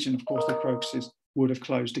behind the ridge. And of course, the crocuses would have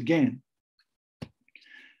closed again.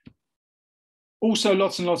 Also,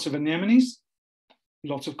 lots and lots of anemones,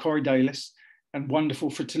 lots of corydalis, and wonderful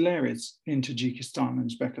fritillarias in Tajikistan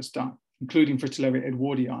and Uzbekistan, including Fritillaria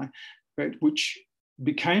edwardii, which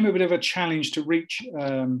became a bit of a challenge to reach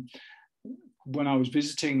when I was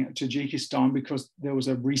visiting Tajikistan, because there was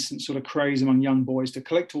a recent sort of craze among young boys to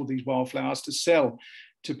collect all these wildflowers to sell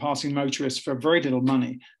to passing motorists for very little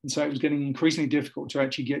money. And so it was getting increasingly difficult to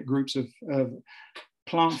actually get groups of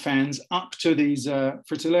plant fans up to these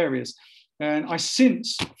fritillarias. And I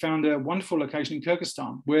since found a wonderful location in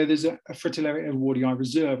Kyrgyzstan where there's a Fritillaria edwardii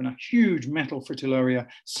reserve and a huge metal Fritillaria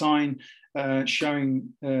sign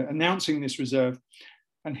announcing this reserve.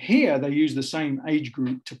 And here they use the same age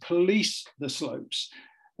group to police the slopes,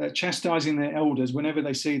 chastising their elders whenever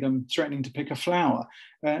they see them threatening to pick a flower.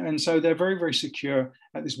 And so they're very, very secure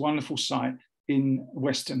at this wonderful site in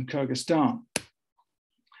Western Kyrgyzstan.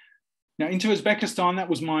 Now into Uzbekistan, that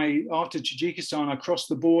was after Tajikistan, I crossed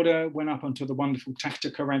the border, went up onto the wonderful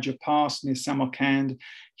Takhta-Karaja Pass near Samarkand.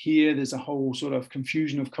 Here there's a whole sort of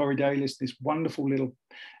confusion of corydalis, this wonderful little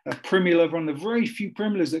primula, one of the very few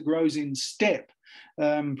primulas that grows in steppe.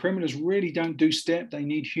 Primulas really don't do steppe, they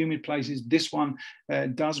need humid places. This one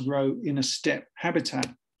does grow in a steppe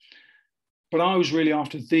habitat. But I was really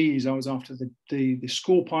after these. I was after the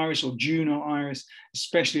Scorp iris or Juno iris,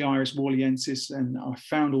 especially Iris walliensis, and I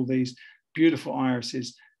found all these beautiful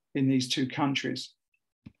irises in these 2 countries.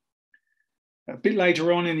 A bit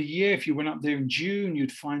later on in the year, if you went up there in June,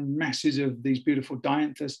 you'd find masses of these beautiful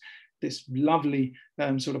dianthus, this lovely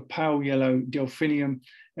sort of pale yellow delphinium,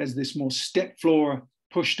 as this more steppe flora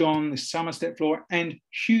pushed on, this summer steppe flora, and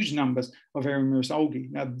huge numbers of Eremuris algae.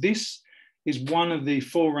 Now this is one of the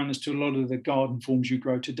forerunners to a lot of the garden forms you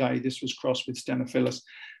grow today. This was crossed with Stenophilus,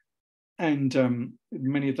 and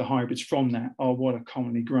many of the hybrids from that are what are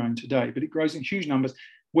commonly grown today. But it grows in huge numbers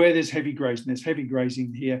where there's heavy grazing. There's heavy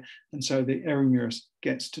grazing here, and so the Eremuris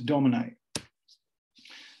gets to dominate.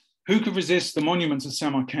 Who could resist the monuments of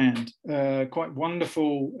Samarkand? Quite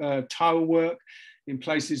wonderful tile work in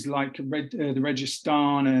places like the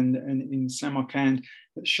Registan and in Samarkand,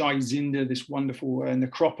 Shai Zinda, this wonderful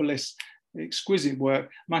necropolis. Exquisite work.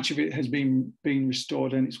 Much of it has been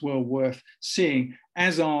restored, and it's well worth seeing,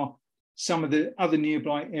 as are some of the other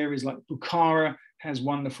nearby areas like Bukhara has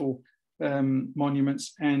wonderful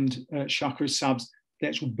monuments, and Shahrazab's, the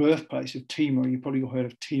actual birthplace of Timur. You've probably all heard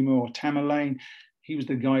of Timur or Tamerlane. He was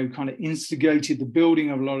the guy who kind of instigated the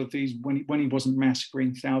building of a lot of these when he wasn't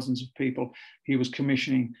massacring thousands of people. He was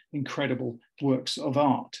commissioning incredible works of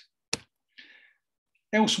art.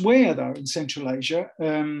 Elsewhere, though, in Central Asia,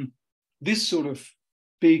 this sort of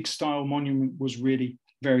big style monument was really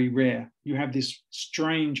very rare. You have this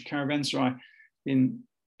strange caravanserai in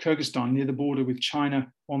Kyrgyzstan near the border with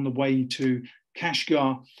China on the way to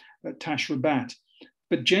Kashgar at Tashrabat.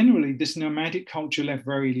 But generally, this nomadic culture left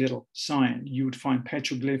very little sign. You would find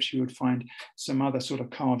petroglyphs, you would find some other sort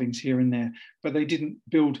of carvings here and there, but they didn't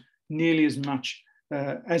build nearly as much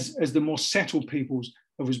as the more settled peoples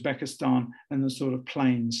of Uzbekistan and the sort of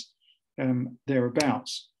plains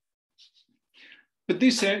thereabouts. But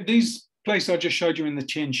these place I just showed you in the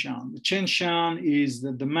Tian Shan. The Tian Shan is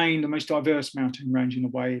the most diverse mountain range in a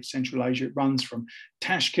way of Central Asia. It runs from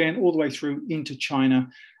Tashkent all the way through into China.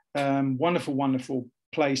 Wonderful, wonderful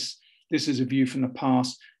place. This is a view from the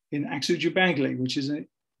pass in Aksu-Jubagli, which is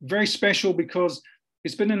very special because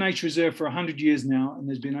it's been a nature reserve for 100 years now, and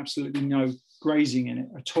there's been absolutely no grazing in it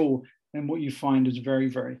at all. And what you find is very,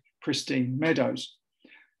 very pristine meadows.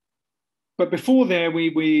 But before there,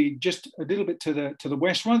 we just a little bit to the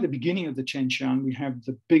west, right at the beginning of the Tian Shan, we have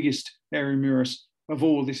the biggest Eremurus of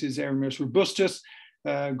all. This is Eremurus robustus,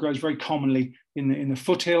 grows very commonly in the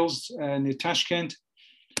foothills near Tashkent.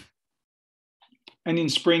 And in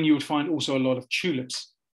spring, you would find also a lot of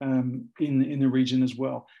tulips in the region as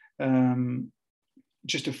well.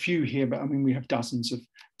 Just a few here, but I mean, we have dozens of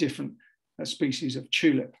different species of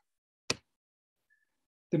tulip.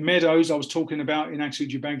 The meadows I was talking about in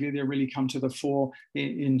Aksu-Jubagli, they really come to the fore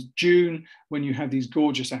in June when you have these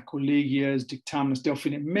gorgeous Aquilegias, Dictamnus,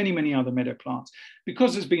 Delphinium, many, many other meadow plants.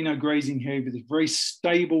 Because there's been no grazing here, with very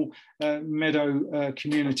stable meadow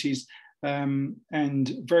communities and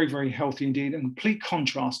very, very healthy indeed, and complete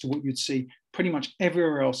contrast to what you'd see pretty much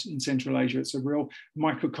everywhere else in Central Asia. It's a real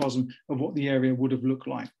microcosm of what the area would have looked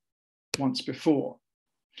like once before.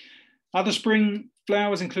 Other spring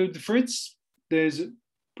flowers include the Fritz. There's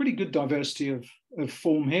pretty good diversity of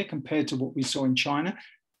form here compared to what we saw in China.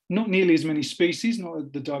 Not nearly as many species,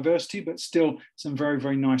 not the diversity, but still some very,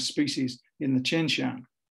 very nice species in the Tian Shan.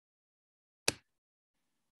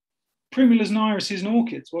 Primulas and irises and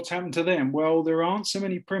orchids, what's happened to them? Well, there aren't so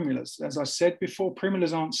many primulas. As I said before,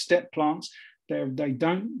 primulas aren't steppe plants. They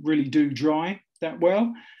don't really do dry that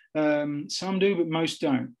well. Some do, but most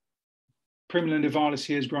don't. Primula nivalis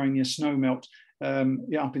here is growing near snowmelt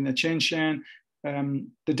up in the Tian Shan.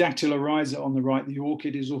 The Dactyla rhiza on the right, the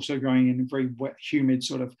orchid, is also growing in a very wet, humid,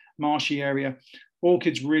 sort of marshy area.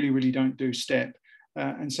 Orchids really, really don't do steppe,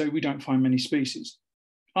 and so we don't find many species.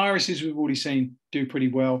 Irises, we've already seen, do pretty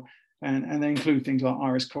well, and they include things like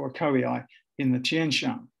Iris coracoei in the Tian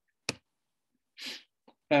Shan.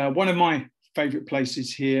 One of my favorite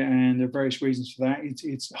places here, and there are various reasons for that.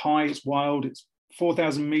 It's high, it's wild, it's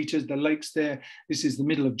 4,000 meters, the lake's there. This is the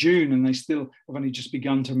middle of June, and they still have only just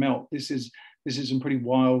begun to melt. This is some pretty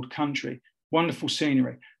wild country, wonderful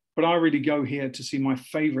scenery. But I really go here to see my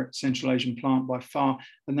favorite Central Asian plant by far,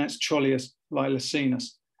 and that's Trollius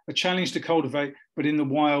lilacinus. A challenge to cultivate, but in the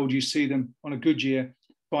wild, you see them on a good year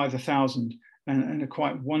by the thousand, and a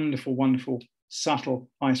quite wonderful, wonderful, subtle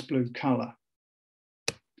ice blue color.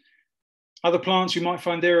 Other plants you might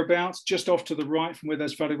find thereabouts, just off to the right from where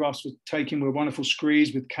those photographs were taken, were wonderful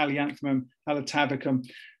screes with Callianthemum alatabicum.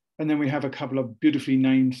 And then we have a couple of beautifully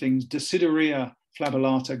named things, Desideria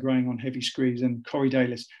flabellata growing on heavy screes, and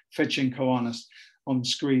Corydalis fetchinkoanus on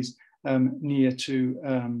screes near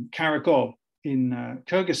to Karagol in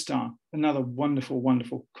Kyrgyzstan, another wonderful,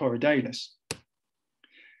 wonderful Corydalis.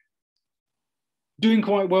 Doing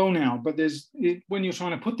quite well now, but when you're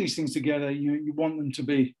trying to put these things together, you want them to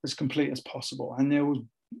be as complete as possible. And there was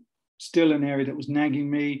still an area that was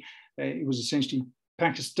nagging me. It was essentially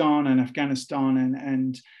Pakistan and Afghanistan,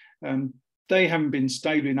 and they haven't been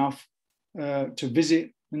stable enough to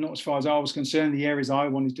visit, and not as far as I was concerned, the areas I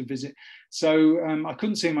wanted to visit. So I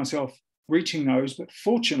couldn't see myself reaching those, but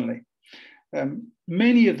fortunately,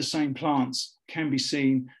 many of the same plants can be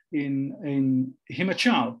seen in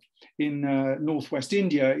Himachal, in northwest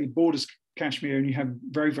India. It borders Kashmir, and you have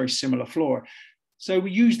very, very similar flora. So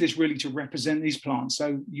we use this really to represent these plants.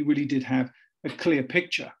 So you really did have a clear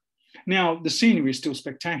picture. Now, the scenery is still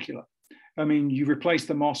spectacular. I mean, you replace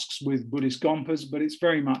the mosques with Buddhist gompas, but it's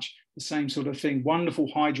very much the same sort of thing. Wonderful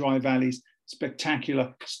high, dry valleys,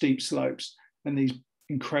 spectacular steep slopes, and these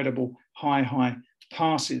incredible high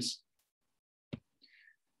passes.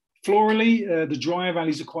 Florally, the drier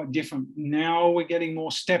valleys are quite different. Now we're getting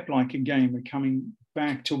more steppe-like again. We're coming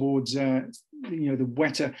back towards the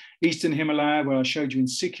wetter eastern Himalaya, where I showed you in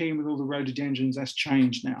Sikkim with all the rhododendrons. That's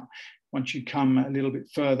changed now. Once you come a little bit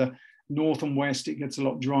further north and west, it gets a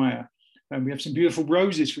lot drier. And we have some beautiful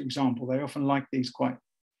roses, for example. They often like these quite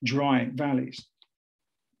dry valleys.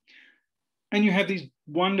 And you have these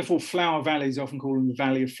wonderful flower valleys, often called them the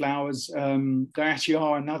Valley of Flowers. They actually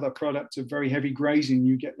are another product of very heavy grazing.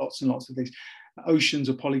 You get lots and lots of these oceans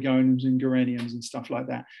of polygonums and geraniums and stuff like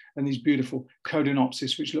that. And these beautiful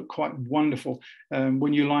Codonopsis, which look quite wonderful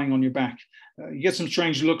when you're lying on your back. You get some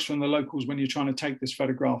strange looks from the locals when you're trying to take this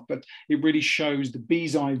photograph, but it really shows the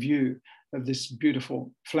bee's eye view of this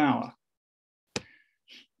beautiful flower.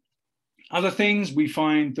 Other things, we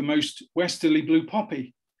find the most westerly blue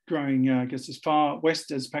poppy growing, I guess, as far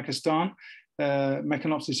west as Pakistan,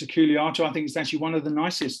 Meconopsis aculeata. I think it's actually one of the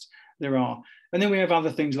nicest there are. And then we have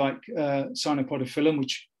other things like Cyanopodophyllum,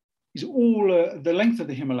 which is all the length of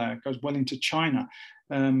the Himalaya, goes well into China,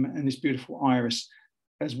 and this beautiful iris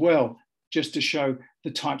as well, just to show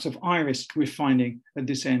the types of iris we're finding at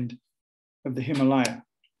this end of the Himalaya.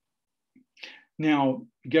 Now,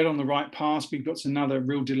 get on the right path, we've got some other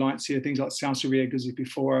real delights here, things like Salsaria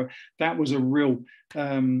gazipifora. That was a real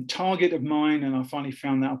target of mine, and I finally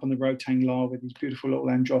found that up on the Rotang La with these beautiful little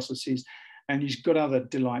Andrococces. And you've got other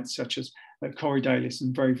delights such as Corydalus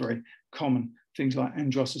and very, very common things like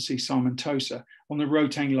Andrococces sarmentosa on the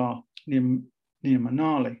Rotang La near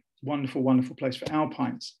Manali. Wonderful, wonderful place for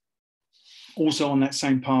alpines. Also on that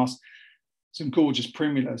same path, some gorgeous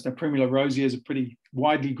primulas. The Primula rosea is a pretty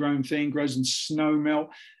widely grown thing, grows in snow melt,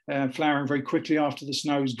 flowering very quickly after the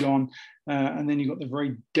snow's gone. And then you've got the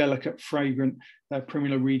very delicate, fragrant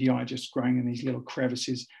Primula reedii just growing in these little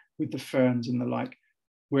crevices with the ferns and the like.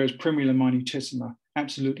 Whereas Primula minutissima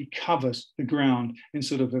absolutely covers the ground in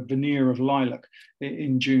sort of a veneer of lilac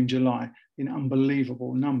in June, July, in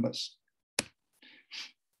unbelievable numbers.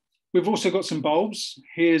 We've also got some bulbs.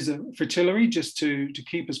 Here's a fritillary, just to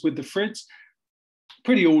keep us with the frits.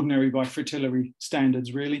 Pretty ordinary by fritillary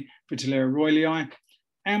standards, really, Fritillaria roylii.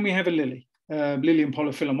 And we have a lily, Lilium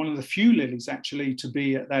polyphyllum, one of the few lilies actually to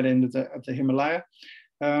be at that end of the Himalaya.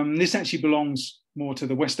 This actually belongs more to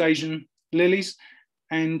the West Asian lilies.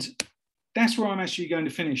 And that's where I'm actually going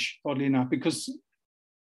to finish, oddly enough, because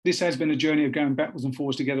this has been a journey of going backwards and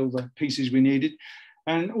forwards to get all the pieces we needed.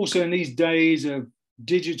 And also in these days of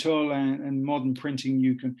digital and modern printing,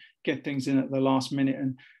 you can get things in at the last minute.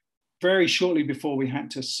 And very shortly before we had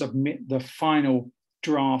to submit the final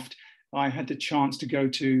draft, I had the chance to go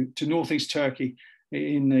to northeast Turkey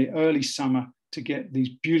in the early summer to get these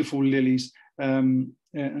beautiful lilies and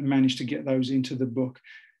managed to get those into the book.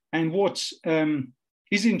 And what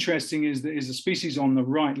is interesting is there is a species on the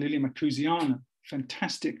right, Lilium accusiana,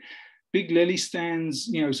 fantastic. Big lily stands,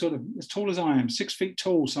 you know, sort of as tall as I am, 6 feet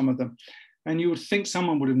tall, some of them. And you would think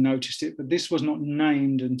someone would have noticed it, but this was not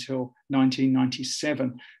named until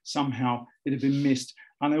 1997. Somehow it had been missed.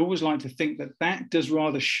 And I always like to think that that does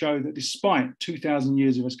rather show that despite 2,000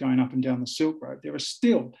 years of us going up and down the Silk Road, there are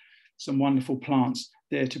still some wonderful plants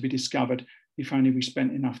there to be discovered if only we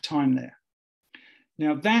spent enough time there.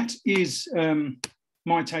 Now that is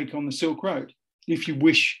my take on the Silk Road. If you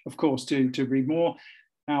wish, of course, to read more,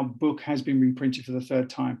 our book has been reprinted for the 3rd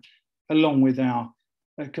time, along with our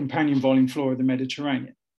companion volume, Flora of the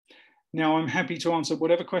Mediterranean. Now, I'm happy to answer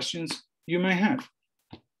whatever questions you may have.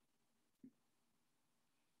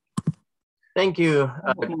 Thank you.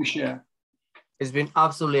 Share. It's been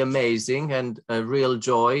absolutely amazing and a real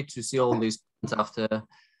joy to see all these after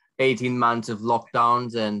 18 months of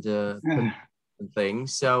lockdowns and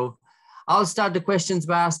things. So I'll start the questions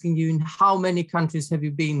by asking you, in how many countries have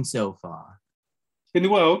you been so far? In the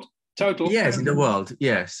world, total? Yes, in the world,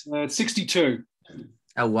 yes. 62.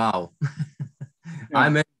 Oh, wow. Yeah.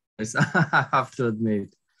 I'm envious, I have to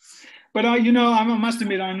admit. But you know, I must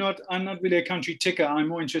admit, I'm not really a country ticker. I'm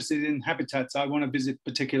more interested in habitats. I want to visit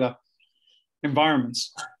particular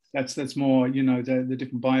environments. That's more, you know, the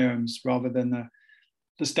different biomes rather than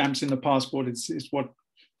the stamps in the passport. It's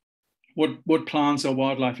what plants or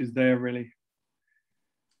wildlife is there, really.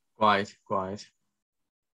 Quite.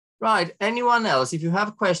 Right. Anyone else? If you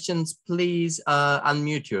have questions, please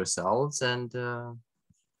unmute yourselves and go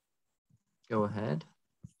ahead.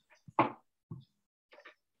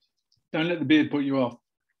 Don't let the beard put you off.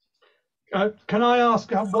 Can I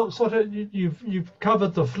ask what sort of, you've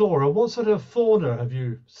covered the flora, what sort of fauna have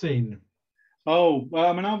you seen? Oh,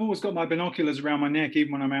 I mean, I've always got my binoculars around my neck,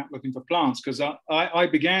 even when I'm out looking for plants, because I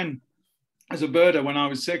began as a birder when I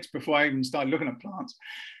was 6 before I even started looking at plants.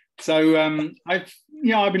 So I've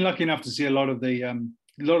been lucky enough to see a lot of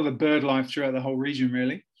the bird life throughout the whole region,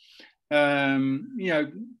 really. You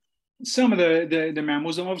know, some of the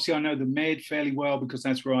mammals, and obviously I know the Med fairly well because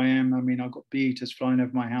that's where I am. I mean, I've got bee-eaters flying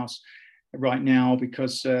over my house right now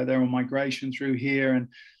because they're on migration through here. And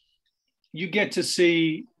you get to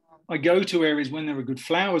see, I go to areas when there are good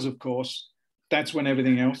flowers, of course. That's when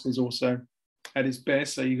everything else is also at its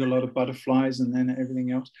best. So you got a lot of butterflies and then everything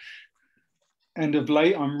else. And of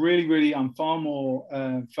late, I'm far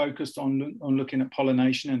more focused on looking at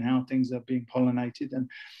pollination and how things are being pollinated. And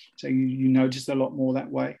so you notice a lot more that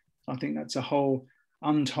way. I think that's a whole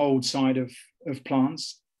untold side of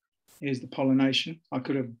plants, is the pollination. I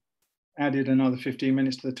could have added another 15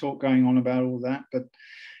 minutes to the talk going on about all that, but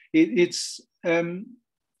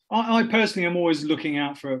I personally am always looking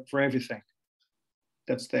out for everything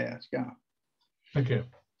that's there. Yeah. Thank you.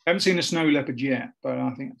 I haven't seen a snow leopard yet, but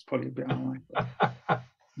I think it's probably a bit unlikely.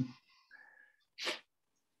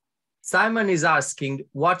 Simon is asking,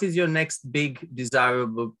 what is your next big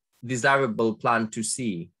desirable plant to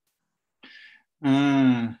see?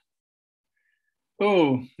 Oh,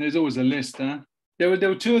 there's always a list, huh? There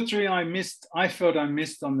were 2 or 3 I felt I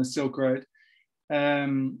missed on the Silk Road.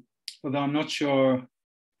 Although I'm not sure.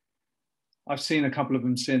 I've seen a couple of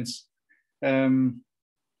them since.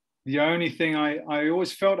 The only thing I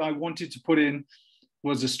always felt I wanted to put in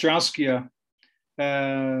was a Strausskia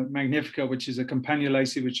magnifica, which is a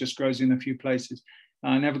Campanulaceae which just grows in a few places.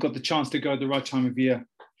 I never got the chance to go at the right time of year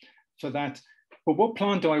for that. But what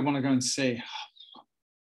plant do I want to go and see?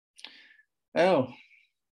 Oh,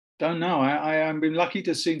 don't know. I've been lucky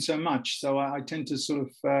to have seen so much, so I tend to sort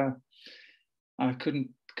of I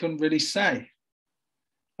couldn't really say.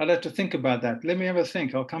 I'd have to think about that. Let me have a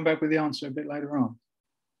think. I'll come back with the answer a bit later on.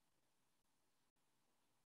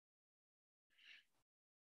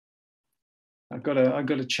 I've got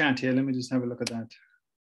a chat here. Let me just have a look at that.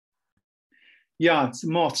 Yeah, it's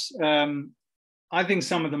moths. I think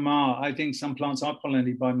some of them are. I think some plants are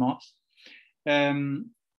pollinated by moths.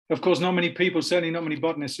 Of course, not many people, certainly not many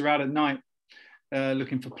botanists, are out at night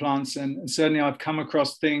looking for plants. And certainly I've come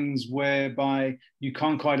across things whereby you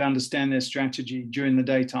can't quite understand their strategy during the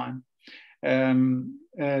daytime.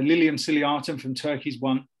 Lilium ciliatum from Turkey is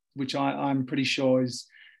one, which I'm pretty sure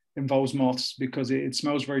involves moths because it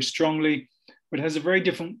smells very strongly, but has a very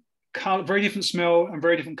different smell and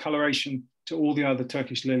very different coloration to all the other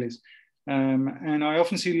Turkish lilies. And I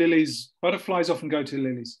often see lilies, butterflies often go to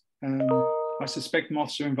lilies. I suspect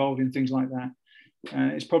moths are involved in things like that.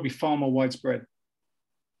 It's probably far more widespread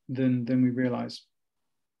than we realize.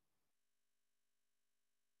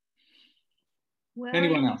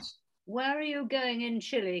 Anyone else? Where are you going in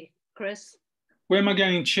Chile, Chris? Where am I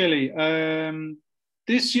going in Chile?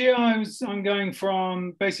 This year I'm going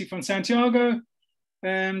basically from Santiago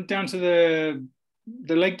down to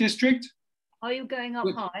the Lake District. Are you going up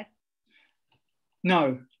high?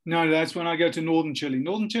 No, that's when I go to northern Chile.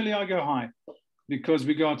 Northern Chile, I go high because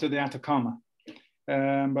we go to the Atacama.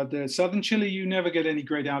 But the southern Chile, you never get any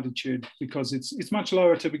great altitude because it's much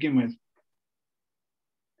lower to begin with.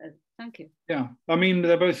 Thank you. Yeah, I mean,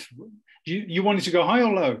 they're both, you wanted to go high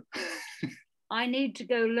or low? I need to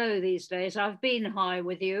go low these days. I've been high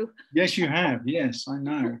with you. Yes, you have. Yes, I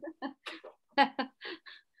know.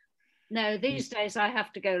 No, these days I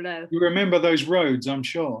have to go low. You remember those roads, I'm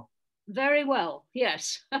sure. Very well,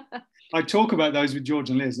 yes. I talk about those with George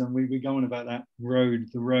and Liz, and we go on about the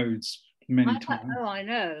roads many times. Oh, I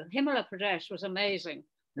know. Himala Pradesh was amazing.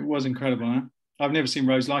 It was incredible, huh? I've never seen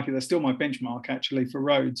roads like it. They're still my benchmark, actually, for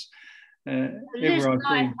roads. Liz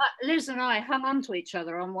and I hung on to each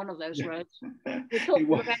other on one of those roads. We thought we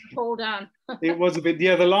were going to fall down. It was a bit,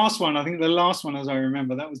 yeah, the last one, as I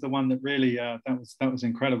remember, that was the one that really, that was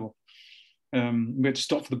incredible. We had to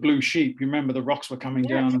stop for the blue sheep. You remember the rocks were coming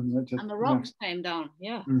down. And the rocks came down,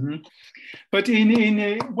 yeah. Mm-hmm. But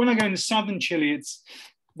when I go into southern Chile,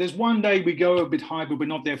 there's one day we go a bit high, but we're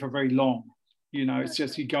not there for very long. You know, it's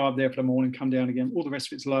just you go up there for the morning, come down again. All the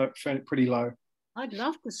rest of it's low, pretty low. I'd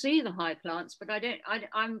love to see the high plants, but I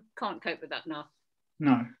can't cope with that now.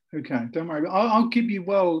 No, okay, don't worry. I'll keep you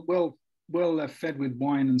well fed with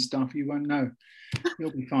wine and stuff. You won't know.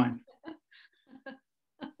 You'll be fine.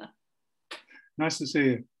 Nice to see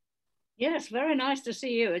you. Yes, very nice to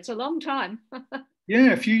see you. It's a long time.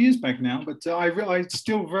 Yeah, a few years back now, but I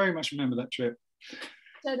still very much remember that trip.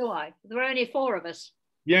 So do I. There were only 4 of us.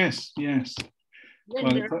 Yes.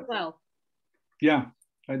 Linda as well. Yeah,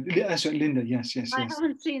 that's right, Linda. Yes. I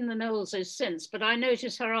haven't seen the Knowleses since, but I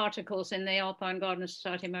noticed her articles in the Alpine Garden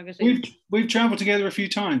Society magazine. We've travelled together a few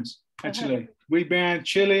times, actually. We've been to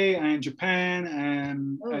Chile and Japan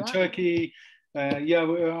and Turkey. Yeah,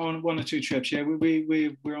 we're on 1 or 2 trips. Yeah,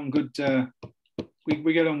 we're on good.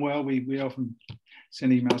 We get on well. We often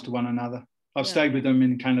send emails to one another. I've stayed with them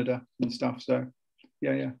in Canada and stuff. So,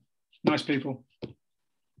 yeah, nice people.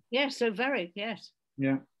 Yes, so very, yes.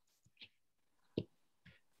 Yeah.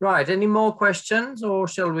 Right. Any more questions, or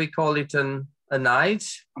shall we call it a night?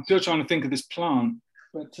 I'm still trying to think of this plant,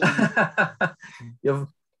 but your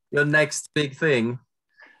next big thing.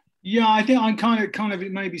 Yeah, I think I'm kind of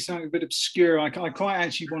it may be something a bit obscure. I quite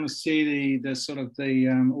actually want to see the sort of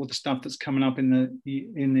all the stuff that's coming up in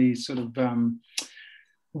the sort of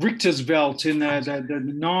Richtersveld in the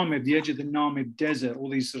Namib, the edge of the Namib desert. All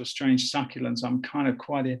these sort of strange succulents. I'm kind of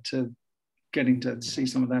quite into getting to see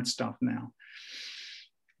some of that stuff now.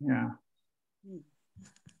 Yeah.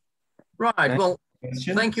 Right. Well,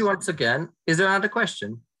 thank you once again. Is there another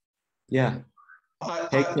question? Yeah.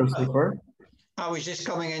 Hey, Christopher. I was just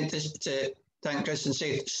coming in to thank Chris and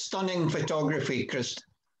say stunning photography, Chris.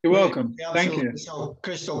 You're welcome. Thank you. So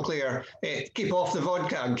crystal clear. Keep off the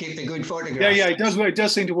vodka and keep the good photographs. Yeah, it does work. It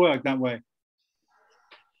does seem to work that way.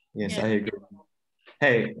 Yes, I agree.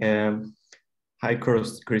 Hey, hi,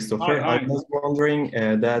 Christopher. Hi. I was wondering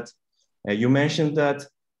that you mentioned that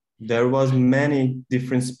there was many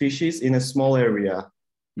different species in a small area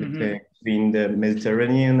between the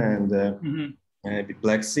Mediterranean and the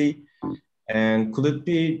Black Sea. And could it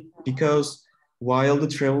be because while the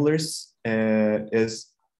travelers is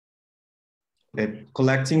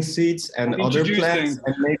collecting seeds and other plants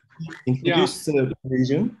and maybe introduce the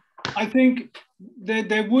region? I think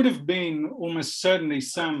there would have been almost certainly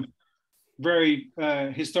some very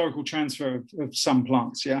historical transfer of some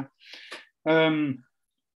plants, yeah.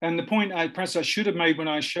 And the point perhaps I should have made when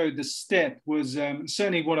I showed the step was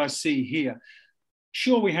certainly what I see here.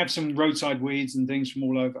 Sure, we have some roadside weeds and things from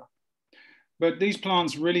all over, but these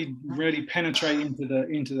plants really penetrate into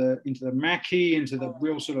the maquis, into the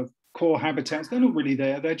real sort of core habitats. They're not really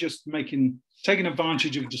there. They're just taking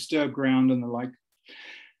advantage of disturbed ground and the like.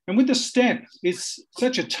 And with the steppe, it's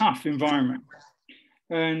such a tough environment.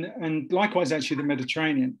 And likewise, actually, the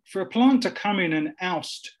Mediterranean. For a plant to come in and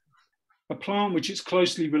oust a plant which it's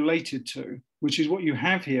closely related to, which is what you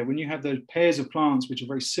have here, when you have those pairs of plants which are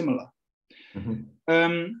very similar,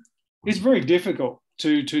 it's very difficult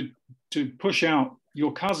to push out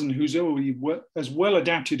your cousin who's already as well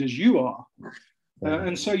adapted as you are.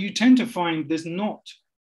 And so you tend to find there's not,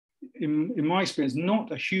 in my experience,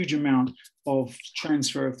 not a huge amount of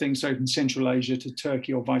transfer of things so from Central Asia to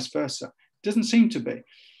Turkey or vice versa. It doesn't seem to be.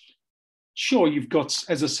 Sure, you've got,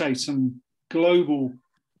 as I say, some global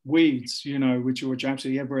weeds, which are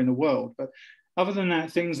absolutely everywhere in the world. But other than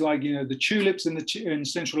that, things like, the tulips in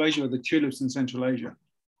Central Asia are the tulips in Central Asia.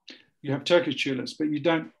 You have Turkish tulips, but you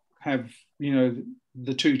don't have,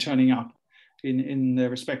 the two turning up in their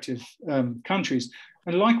respective countries.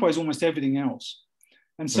 And likewise, almost everything else.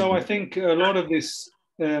 And so I think a lot of this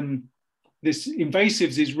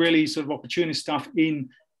invasives is really sort of opportunist stuff in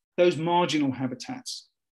those marginal habitats,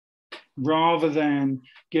 rather than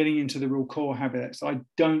getting into the real core habitats. I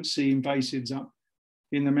don't see invasives up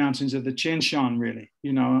in the mountains of the Tian Shan, really,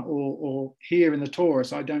 or here in the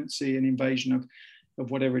Taurus. I don't see an invasion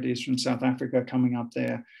of whatever it is from South Africa coming up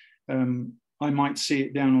there. I might see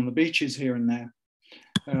it down on the beaches here and there.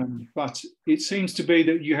 But it seems to be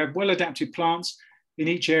that you have well-adapted plants in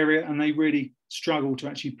each area, and they really struggle to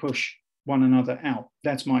actually push one another out.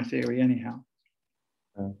 That's my theory, anyhow.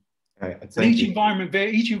 Each environment,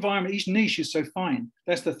 each niche is so fine.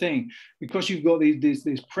 That's the thing, because you've got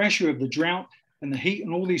this pressure of the drought and the heat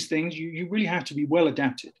and all these things. You really have to be well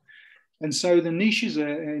adapted. And so the niches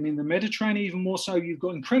and in the Mediterranean, even more so, you've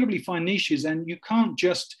got incredibly fine niches, and you can't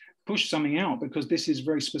just push something out because this is a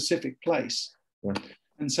very specific place. Yeah.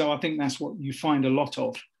 And so I think that's what you find a lot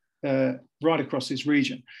of right across this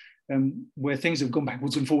region, where things have gone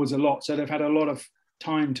backwards and forwards a lot. So they've had a lot of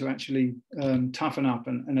time to actually toughen up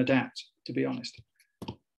and adapt, to be honest.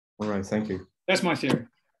 All right, thank you. That's my theory.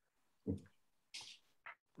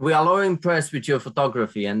 We are all impressed with your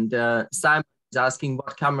photography, and Simon is asking,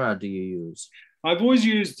 what camera do you use? I've always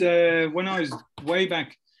used, when I was way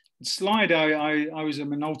back, Slide, I was a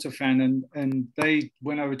Minolta fan, and they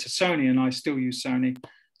went over to Sony, and I still use Sony,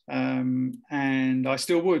 and I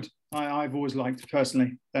still would. I've always liked,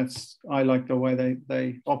 personally, I like the way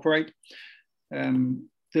they operate.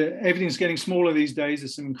 Everything's getting smaller these days.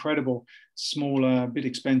 There's some incredible smaller, a bit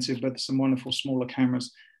expensive, but some wonderful smaller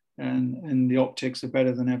cameras, and the optics are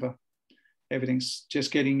better than ever. Everything's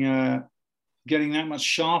just getting that much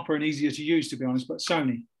sharper and easier to use, to be honest. But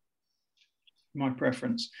Sony, my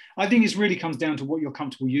preference. I think it really comes down to what you're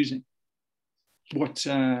comfortable using, what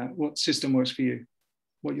system works for you,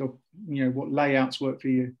 what layouts work for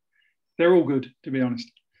you. They're all good, to be honest.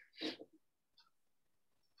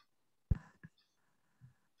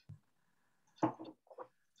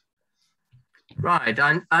 Right,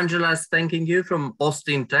 Angela's thanking you from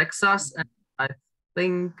Austin, Texas, and I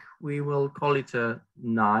think we will call it a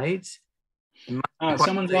night.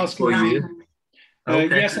 Someone's asking you.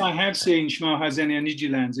 Okay. Yes, I have seen Schmalhazenia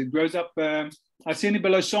nigilans. It grows up, I've seen it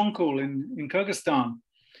below Songkul in Kyrgyzstan.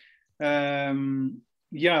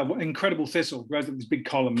 Yeah, incredible thistle. Grows up this big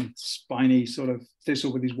column, spiny sort of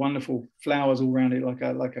thistle with these wonderful flowers all around it,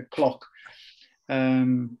 like a clock.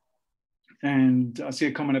 And I see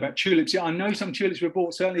a comment about tulips. Yeah, I know some tulips were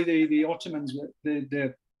bought. Certainly the Ottomans,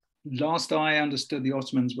 the last I understood, the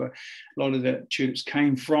Ottomans were, a lot of the tulips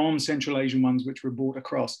came from Central Asian ones, which were brought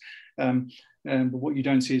across. But what you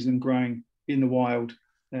don't see is them growing in the wild.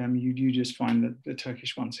 You just find the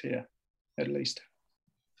Turkish ones here, at least.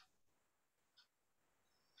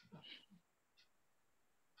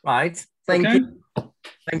 Right. Thank you.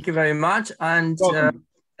 Thank you very much. And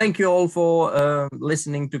thank you all for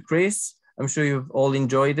listening to Chris. I'm sure you've all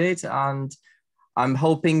enjoyed it. And I'm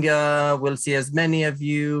hoping we'll see as many of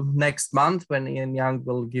you next month when Ian Young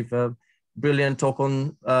will give a brilliant talk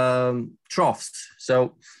on troughs.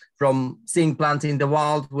 So from seeing plants in the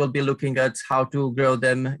wild, we'll be looking at how to grow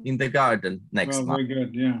them in the garden next month. Very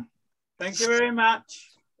good, yeah. Thank you very much.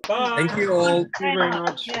 Bye. Thank you all. Thank you very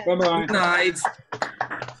much. Yeah. Bye-bye. Good night.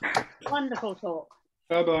 Wonderful talk.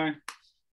 Bye-bye.